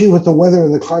analogy with the weather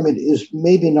and the climate is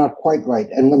maybe not quite right.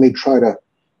 And let me try to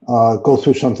go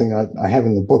through something I have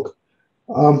in the book.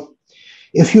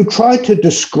 If you try to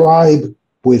describe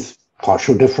with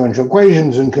partial differential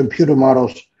equations and computer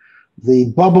models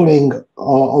the bubbling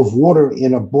of water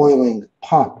in a boiling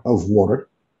pot of water,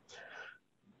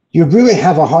 you'd really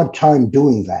have a hard time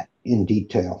doing that in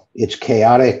detail. It's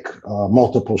chaotic,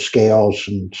 multiple scales,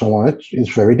 and so on.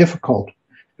 It's very difficult.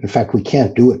 In fact, we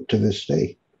can't do it to this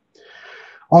day.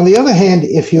 On the other hand,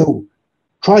 if you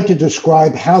try to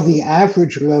describe how the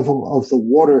average level of the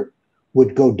water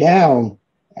would go down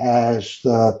as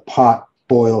the pot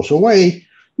boils away,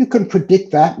 you can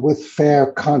predict that with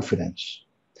fair confidence.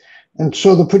 And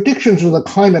so the predictions of the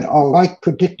climate are like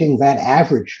predicting that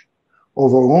average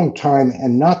over a long time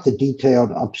and not the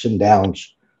detailed ups and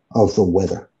downs of the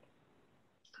weather.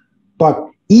 But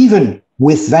even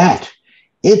with that,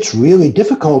 it's really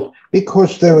difficult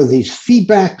because there are these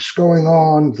feedbacks going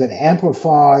on that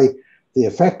amplify the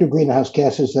effect of greenhouse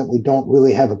gases that we don't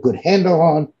really have a good handle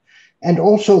on. And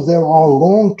also there are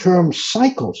long-term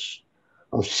cycles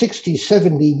of 60,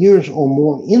 70 years or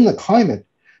more in the climate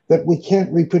that we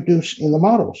can't reproduce in the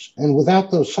models. And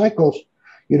without those cycles,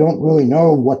 you don't really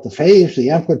know what the phase, the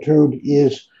amplitude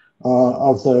is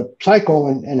of the cycle,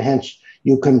 and hence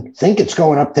you can think it's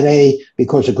going up today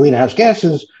because of greenhouse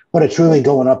gases, but it's really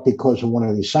going up because of one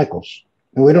of these cycles.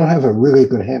 And we don't have a really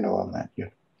good handle on that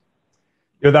yet.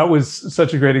 That was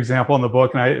such a great example in the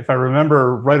book. And if I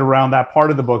remember right around that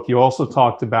part of the book, you also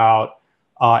talked about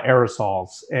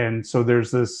aerosols. And so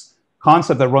there's this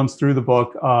concept that runs through the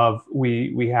book of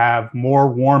we have more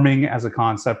warming as a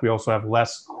concept. We also have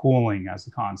less cooling as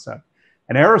a concept.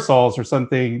 And aerosols are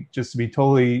something, just to be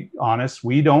totally honest,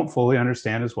 we don't fully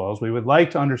understand as well as we would like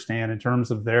to understand in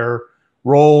terms of their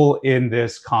role in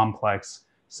this complex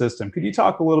system. Could you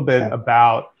talk a little bit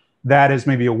about that as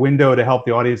maybe a window to help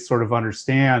the audience sort of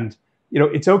understand,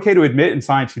 it's okay to admit in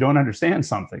science you don't understand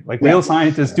something. Like real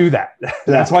scientists do that.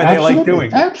 That's why they like doing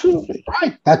it. Absolutely,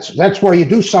 right. That's why you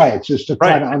do science, is to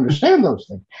try to understand those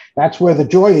things. That's where the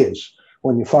joy is,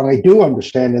 when you finally do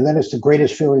understand, and then it's the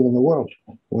greatest feeling in the world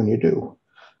when you do.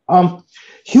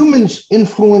 Humans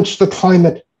influence the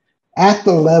climate at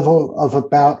the level of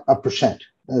about 1%,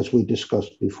 as we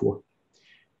discussed before.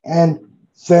 And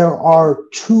there are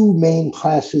two main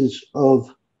classes of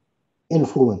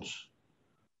influence.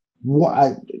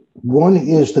 One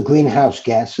is the greenhouse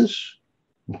gases.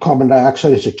 Carbon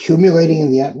dioxide is accumulating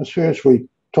in the atmosphere, as we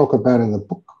talk about in the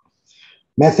book.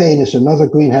 Methane is another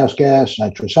greenhouse gas,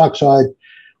 nitrous oxide.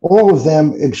 All of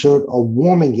them exert a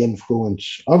warming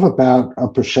influence of about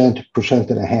 1%,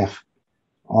 1.5%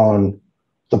 on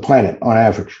the planet on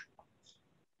average.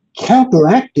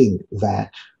 Counteracting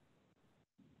that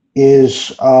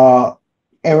is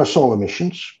aerosol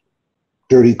emissions,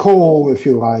 dirty coal, if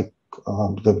you like,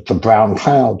 the brown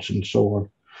clouds and so on,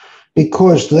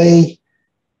 because they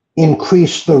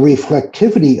increase the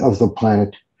reflectivity of the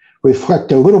planet,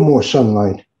 reflect a little more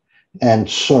sunlight, and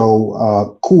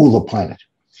so cool the planet.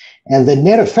 And the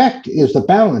net effect is the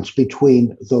balance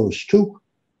between those two,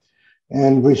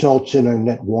 and results in a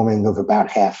net warming of about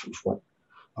half of what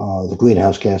the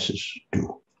greenhouse gases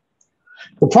do.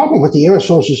 The problem with the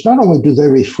aerosols is not only do they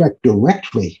reflect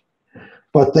directly,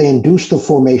 but they induce the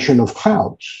formation of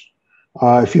clouds.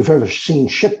 If you've ever seen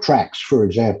ship tracks, for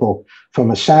example,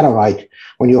 from a satellite,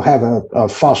 when you have a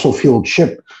fossil-fueled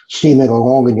ship steaming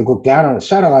along and you look down on a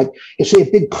satellite, you see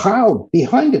a big cloud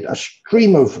behind it, a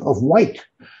stream of white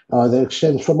that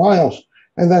extends for miles.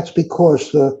 And that's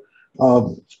because the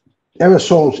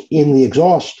aerosols in the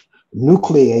exhaust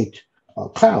nucleate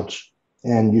clouds,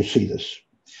 and you see this.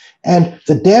 And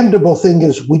the damnable thing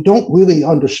is we don't really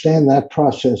understand that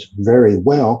process very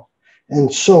well.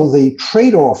 And so the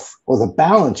trade-off or the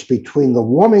balance between the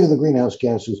warming of the greenhouse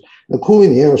gases and the cooling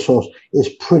of the aerosols is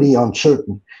pretty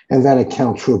uncertain. And that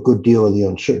accounts for a good deal of the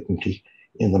uncertainty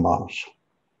in the models.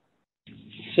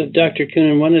 So, Dr.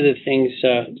 Koonin, one of the things,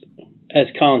 as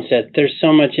Colin said, there's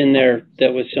so much in there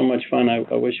that was so much fun.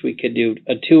 I wish we could do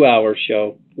a 2-hour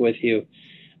show with you.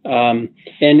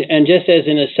 And just as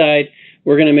an aside,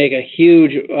 we're going to make a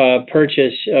huge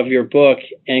purchase of your book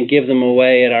and give them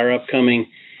away at our upcoming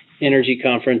energy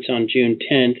conference on June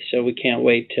 10th. So we can't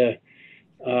wait to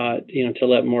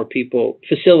let more people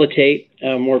facilitate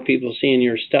more people seeing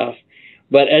your stuff.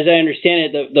 But as I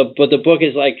understand it, the book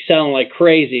is like selling like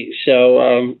crazy.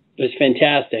 So it's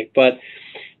fantastic. But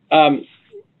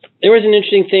there was an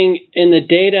interesting thing in the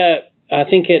data. I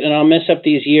think and I'll mess up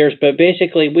these years, but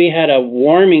basically we had a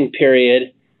warming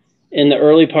period in the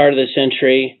early part of the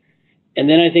century. And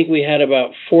then I think we had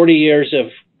about 40 years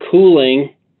of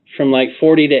cooling from like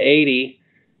 40 to 80.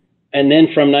 And then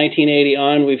from 1980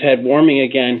 on, we've had warming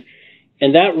again.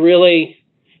 And that really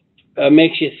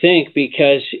makes you think,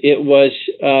 because it was,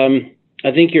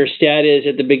 I think your stat is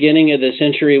at the beginning of the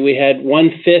century, we had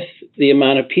 1/5 the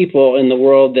amount of people in the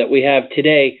world that we have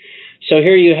today. So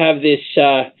here you have this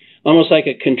almost like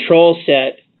a control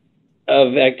set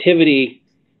of activity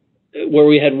where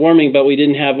we had warming, but we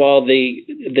didn't have all the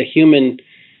human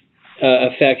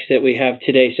effects that we have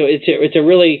today. So it's a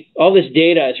really, all this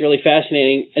data is really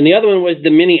fascinating. And the other one was the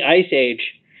mini ice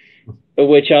age,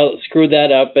 which I'll screw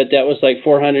that up, but that was like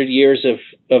 400 years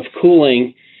of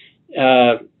cooling.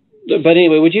 But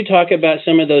anyway, would you talk about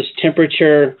some of those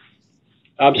temperature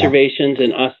observations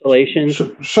and oscillations?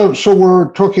 So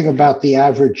we're talking about the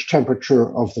average temperature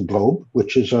of the globe,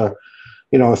 which is a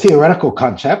theoretical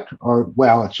concept, or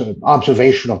it's an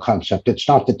observational concept. It's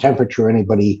not the temperature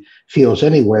anybody feels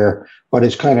anywhere, but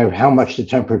it's kind of how much the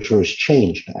temperature has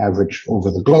changed, average over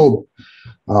the globe,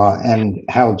 and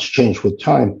how it's changed with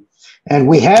time. And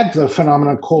we had the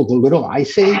phenomenon called the Little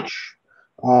Ice Age,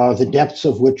 the depths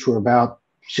of which were about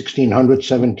 1600,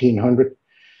 1700.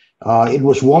 It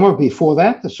was warmer before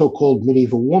that, the so-called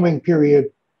medieval warm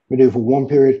period.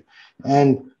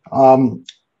 And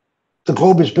the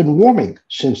globe has been warming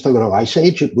since the Little Ice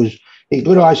Age. The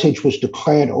Little Ice Age was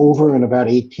declared over in about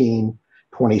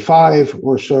 1825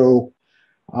 or so.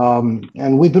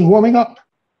 And we've been warming up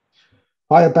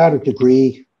by about a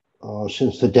degree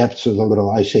since the depths of the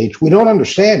Little Ice Age. We don't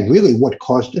understand really what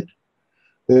caused it.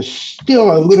 There's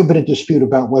still a little bit of dispute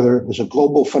about whether it was a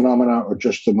global phenomenon or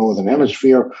just the Northern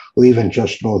Hemisphere or even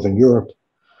just Northern Europe.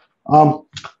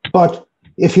 But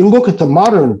if you look at the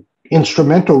modern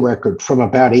instrumental record from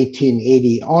about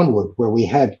 1880 onward, where we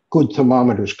had good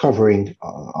thermometers covering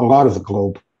a lot of the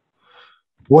globe,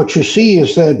 what you see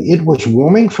is that it was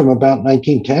warming from about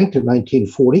 1910 to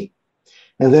 1940.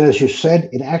 And then, as you said,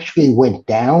 it actually went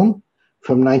down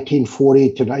from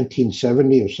 1940 to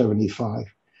 1970 or 75.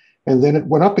 And then it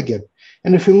went up again.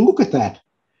 And if you look at that,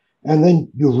 and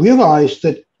then you realize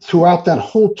that throughout that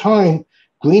whole time,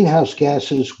 greenhouse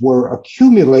gases were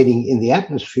accumulating in the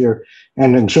atmosphere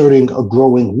and exerting a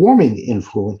growing warming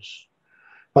influence.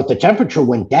 But the temperature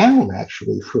went down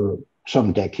actually for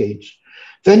some decades.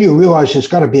 Then you realize there's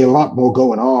got to be a lot more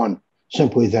going on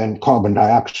simply than carbon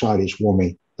dioxide is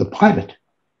warming the planet.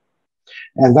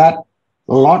 And that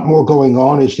a lot more going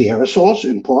on is the aerosols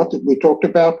in part that we talked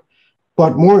about.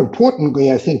 But more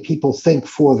importantly, I think people think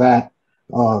for that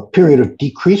period of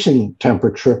decreasing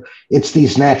temperature, it's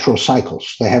these natural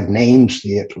cycles. They have names: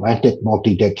 the Atlantic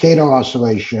multi-decadal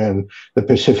oscillation, the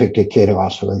Pacific decadal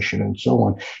oscillation, and so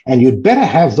on. And you'd better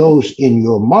have those in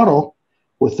your model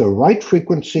with the right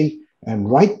frequency and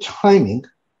right timing.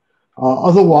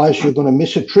 Otherwise, you're going to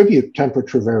misattribute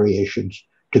temperature variations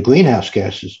to greenhouse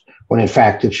gases, when in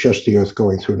fact it's just the Earth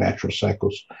going through natural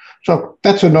cycles. So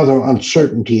that's another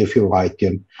uncertainty, if you like,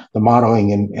 in the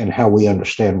modeling and how we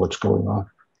understand what's going on.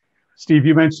 Steve,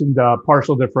 you mentioned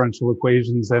partial differential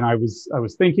equations, and I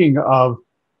was thinking of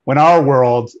when our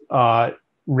world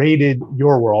rated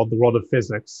your world, the world of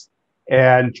physics,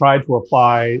 and tried to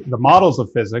apply the models of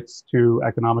physics to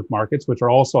economic markets, which are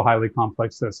also highly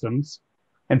complex systems.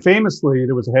 And famously,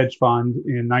 there was a hedge fund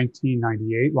in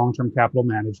 1998, Long-Term Capital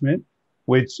Management,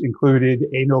 which included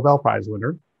a Nobel Prize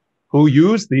winner, who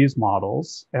used these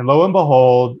models. And lo and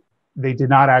behold, they did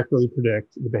not accurately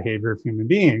predict the behavior of human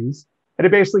beings. And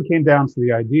it basically came down to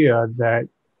the idea that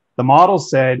the model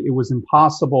said it was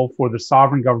impossible for the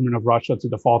sovereign government of Russia to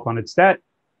default on its debt.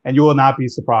 And you will not be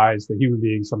surprised that human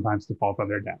beings sometimes default on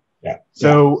their debt. Yeah.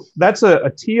 So that's a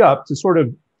tee up to sort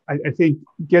of, I think,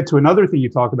 get to another thing you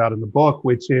talk about in the book,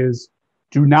 which is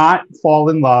do not fall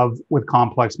in love with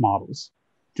complex models.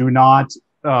 Do not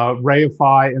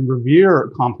reify and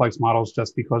revere complex models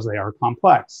just because they are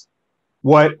complex.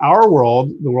 What our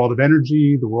world, the world of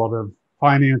energy, the world of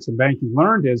finance and banking,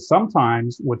 learned is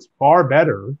sometimes what's far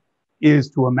better is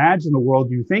to imagine a world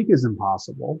you think is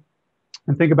impossible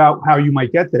and think about how you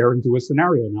might get there and do a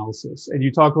scenario analysis. And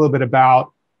you talk a little bit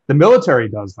about The military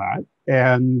does that,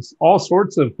 and all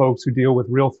sorts of folks who deal with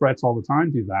real threats all the time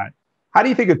do that. How do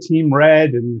you think of Team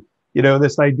Red and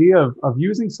this idea of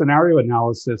using scenario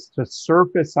analysis to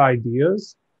surface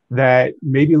ideas that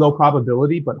may be low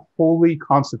probability but wholly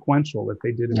consequential if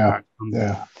they did impact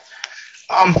something?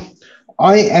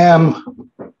 I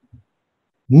am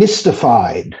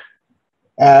mystified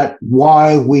at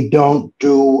why we don't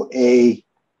do a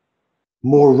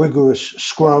more rigorous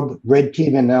scrub, red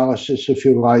team analysis, if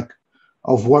you like,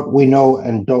 of what we know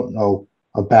and don't know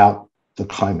about the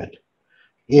climate.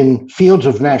 In fields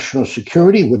of national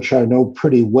security, which I know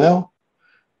pretty well,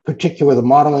 particularly the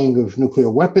modeling of nuclear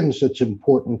weapons, it's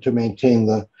important to maintain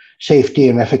the safety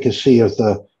and efficacy of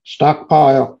the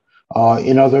stockpile.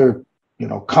 In other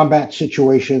combat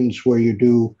situations where you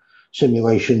do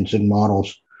simulations and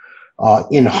models.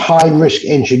 In high-risk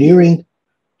engineering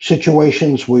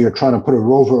situations where you're trying to put a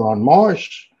rover on Mars,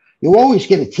 you always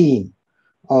get a team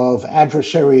of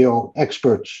adversarial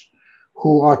experts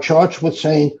who are charged with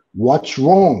saying, what's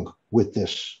wrong with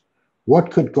this? What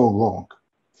could go wrong?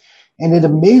 And it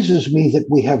amazes me that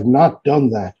we have not done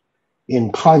that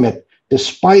in climate,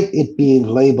 despite it being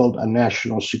labeled a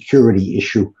national security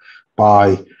issue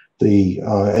by the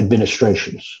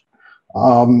administrations.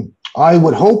 I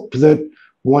would hope that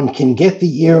one can get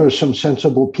the ear of some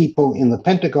sensible people in the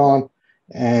Pentagon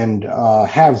and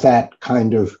have that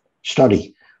kind of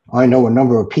study. I know a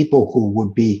number of people who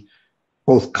would be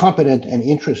both competent and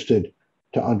interested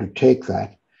to undertake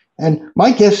that. And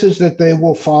my guess is that they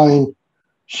will find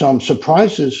some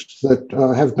surprises that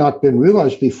have not been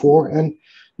realized before, and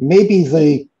maybe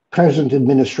the present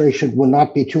administration will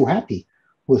not be too happy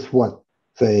with what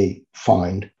they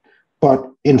find. But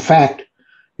in fact,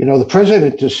 the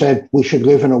president has said we should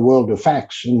live in a world of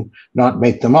facts and not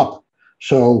make them up.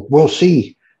 So we'll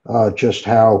see just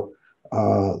how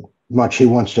much he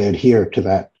wants to adhere to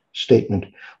that statement.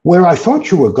 Where I thought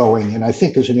you were going, and I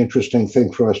think is an interesting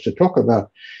thing for us to talk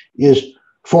about, is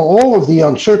for all of the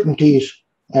uncertainties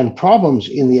and problems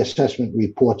in the assessment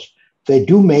reports, they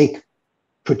do make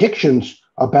predictions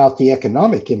about the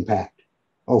economic impact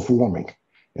of warming.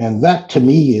 And that, to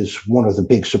me, is one of the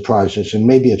big surprises. And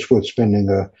maybe it's worth spending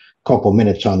a couple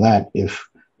minutes on that if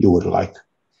you would like.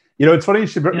 It's funny you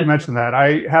should mention that.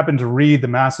 I happened to read the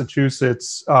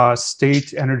Massachusetts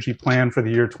State Energy Plan for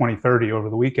the year 2030 over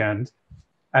the weekend,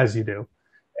 as you do.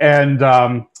 And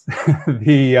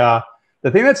the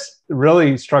thing that's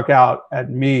really struck out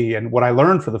at me, and what I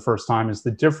learned for the first time, is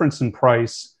the difference in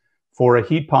price for a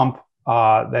heat pump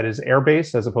that is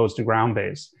air-based as opposed to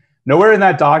ground-based. Nowhere in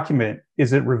that document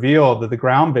is it revealed that the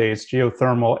ground-based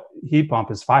geothermal heat pump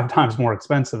is 5 times more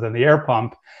expensive than the air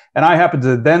pump. And I happen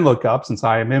to then look up, since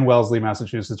I am in Wellesley,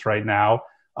 Massachusetts right now,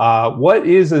 what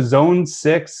is a zone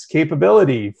 6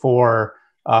 capability for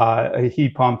a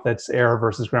heat pump that's air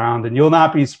versus ground? And you'll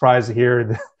not be surprised to hear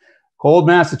that cold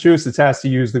Massachusetts has to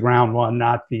use the ground one,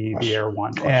 not the air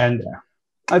one. And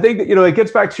I think that, it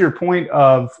gets back to your point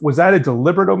of, was that a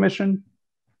deliberate omission?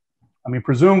 I mean,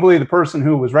 presumably the person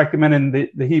who was recommending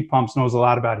the heat pumps knows a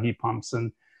lot about heat pumps.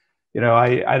 And,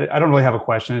 I don't really have a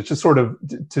question. It's just sort of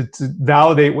to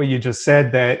validate what you just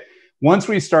said, that once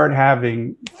we start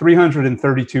having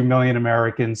 332 million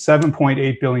Americans,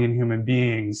 7.8 billion human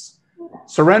beings,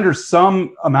 surrender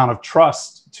some amount of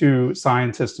trust to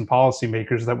scientists and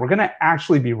policymakers that we're going to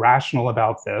actually be rational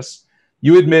about this.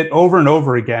 You admit over and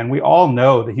over again, we all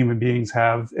know that human beings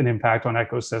have an impact on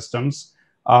ecosystems.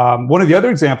 One of the other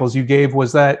examples you gave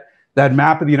was that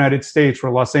map of the United States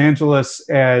where Los Angeles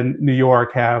and New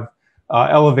York have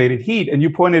elevated heat. And you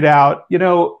pointed out,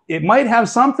 it might have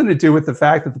something to do with the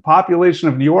fact that the population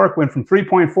of New York went from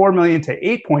 3.4 million to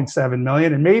 8.7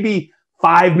 million, and maybe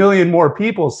 5 million more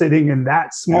people sitting in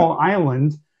that small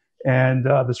island, and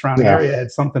the surrounding area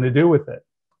had something to do with it.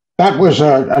 That was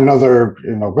another,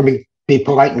 let me be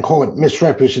polite and call it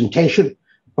misrepresentation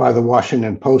by the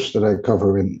Washington Post that I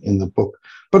cover in the book.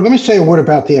 But let me say a word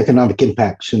about the economic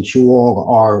impact, since you all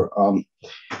are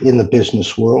in the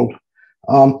business world.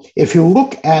 If you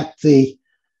look at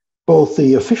both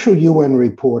the official UN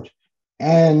report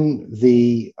and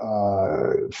the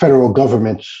federal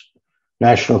government's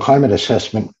National Climate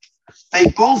Assessment, they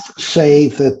both say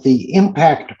that the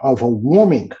impact of a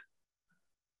warming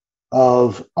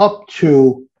of up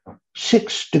to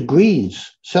 6 degrees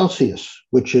Celsius,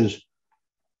 which is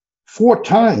 4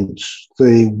 times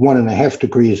the 1.5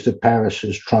 degrees that Paris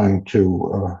is trying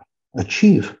to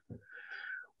achieve,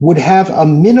 would have a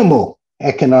minimal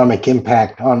economic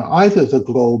impact on either the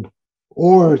globe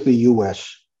or the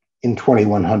US in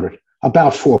 2100,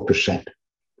 about 4%.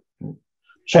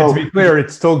 So, and to be clear,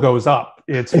 it still goes up.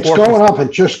 It's going up.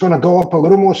 It's just going to go up a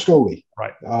little more slowly,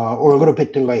 right, or a little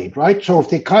bit delayed, right? So if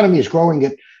the economy is growing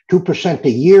at 2% a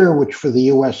year, which for the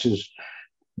U.S. is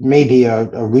maybe a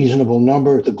reasonable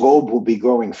number, the globe will be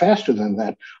growing faster than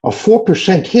that. A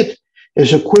 4% hit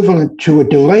is equivalent to a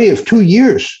delay of 2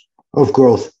 years of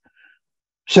growth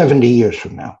 70 years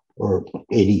from now or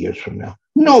 80 years from now.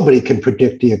 Nobody can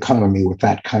predict the economy with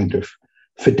that kind of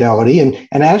fidelity. And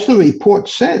as the report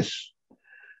says,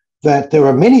 that there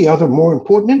are many other more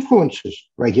important influences,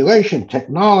 regulation,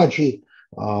 technology,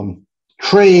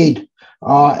 trade.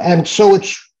 And so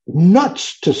it's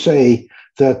nuts to say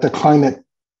that the climate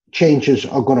changes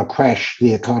are going to crash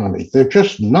the economy. They're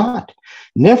just not.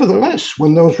 Nevertheless,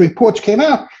 when those reports came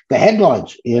out, the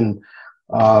headlines in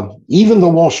even the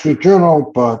Wall Street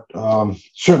Journal, but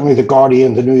certainly the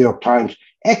Guardian, the New York Times,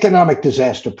 economic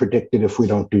disaster predicted if we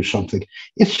don't do something.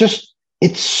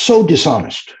 It's so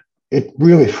dishonest. It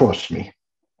really frustrates me.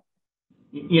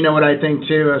 You know what I think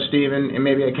too, Steve, and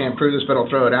maybe I can't prove this, but I'll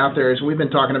throw it out there, is we've been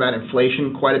talking about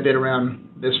inflation quite a bit around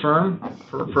this firm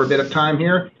for a bit of time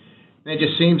here. And it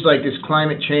just seems like this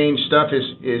climate change stuff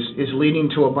is leading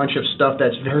to a bunch of stuff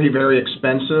that's very, very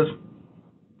expensive.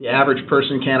 The average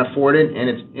person can't afford it, and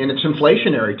it's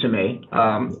inflationary to me.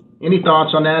 Any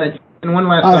thoughts on that? And one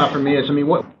last thought for me is, I mean,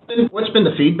 what's been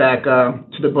the feedback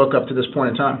to the book up to this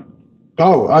point in time?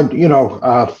 I'm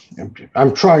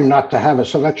trying not to have a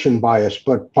selection bias,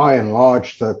 but by and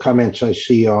large, the comments I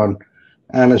see on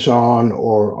Amazon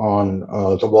or on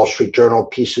the Wall Street Journal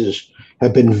pieces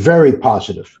have been very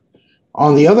positive.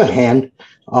 On the other hand,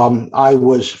 I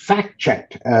was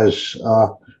fact-checked, as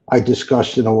I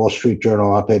discussed in a Wall Street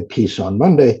Journal op-ed piece on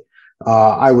Monday.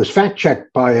 I was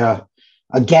fact-checked by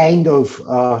a gang of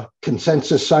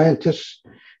consensus scientists,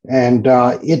 and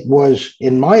it was,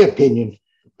 in my opinion,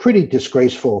 pretty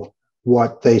disgraceful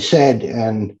what they said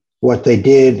and what they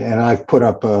did. And I've put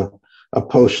up a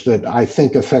post that I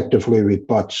think effectively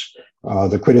rebuts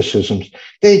the criticisms.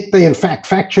 They in fact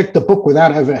fact-checked the book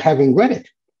without ever having read it,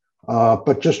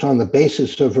 but just on the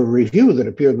basis of a review that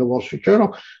appeared in the Wall Street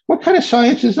Journal. What kind of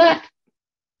science is that?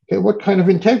 Okay, what kind of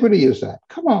integrity is that?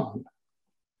 Come on.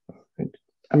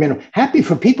 I mean, I'm happy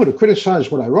for people to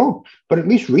criticize what I wrote, but at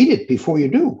least read it before you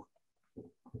do.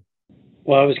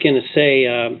 Well, I was going to say,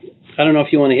 I don't know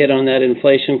if you want to hit on that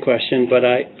inflation question, but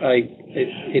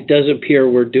it does appear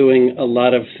we're doing a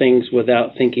lot of things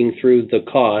without thinking through the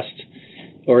cost,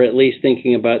 or at least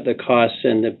thinking about the costs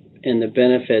and the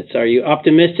benefits. Are you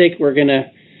optimistic we're going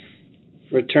to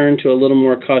return to a little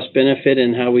more cost benefit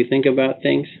in how we think about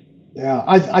things? Yeah,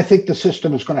 I think the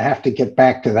system is going to have to get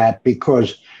back to that,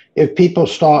 because if people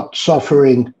start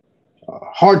suffering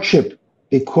hardship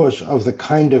because of the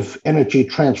kind of energy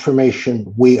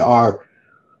transformation we are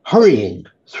hurrying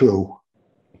through,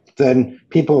 then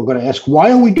people are going to ask,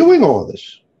 why are we doing all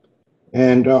this?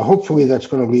 And hopefully that's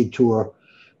going to lead to a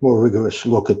more rigorous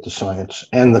look at the science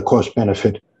and the cost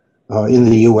benefit in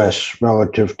the US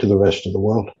relative to the rest of the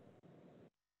world.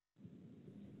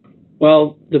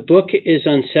 Well, the book is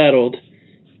unsettled.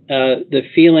 The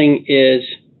feeling is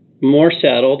more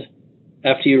settled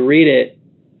after you read it,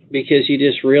 because you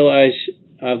just realize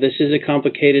this is a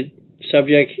complicated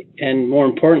subject, and more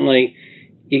importantly,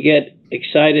 you get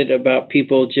excited about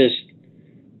people just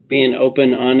being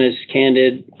open, honest,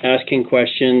 candid, asking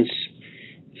questions,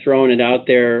 throwing it out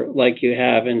there like you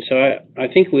have. And so I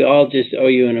think we all just owe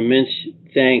you an immense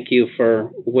thank you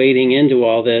for wading into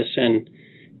all this, and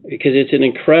because it's an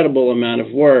incredible amount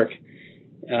of work,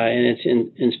 and it's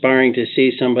inspiring to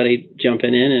see somebody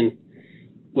jumping in and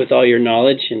with all your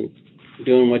knowledge and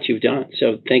doing what you've done.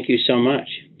 So thank you so much.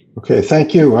 Okay,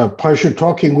 thank you. Pleasure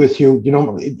talking with you. You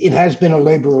know, it has been a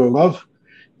labor of love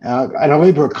and a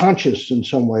labor of conscience in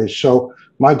some ways. So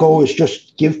my goal is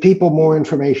just give people more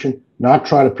information, not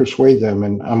try to persuade them.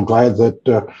 And I'm glad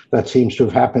that that seems to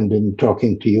have happened in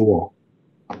talking to you all.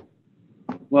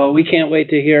 Well, we can't wait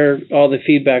to hear all the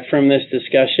feedback from this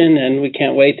discussion, and we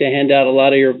can't wait to hand out a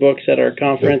lot of your books at our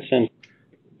conference. And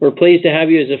we're pleased to have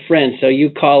you as a friend. So you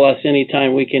call us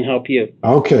anytime we can help you.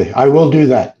 Okay, I will do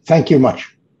that. Thank you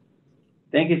much.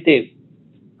 Thank you, Steve.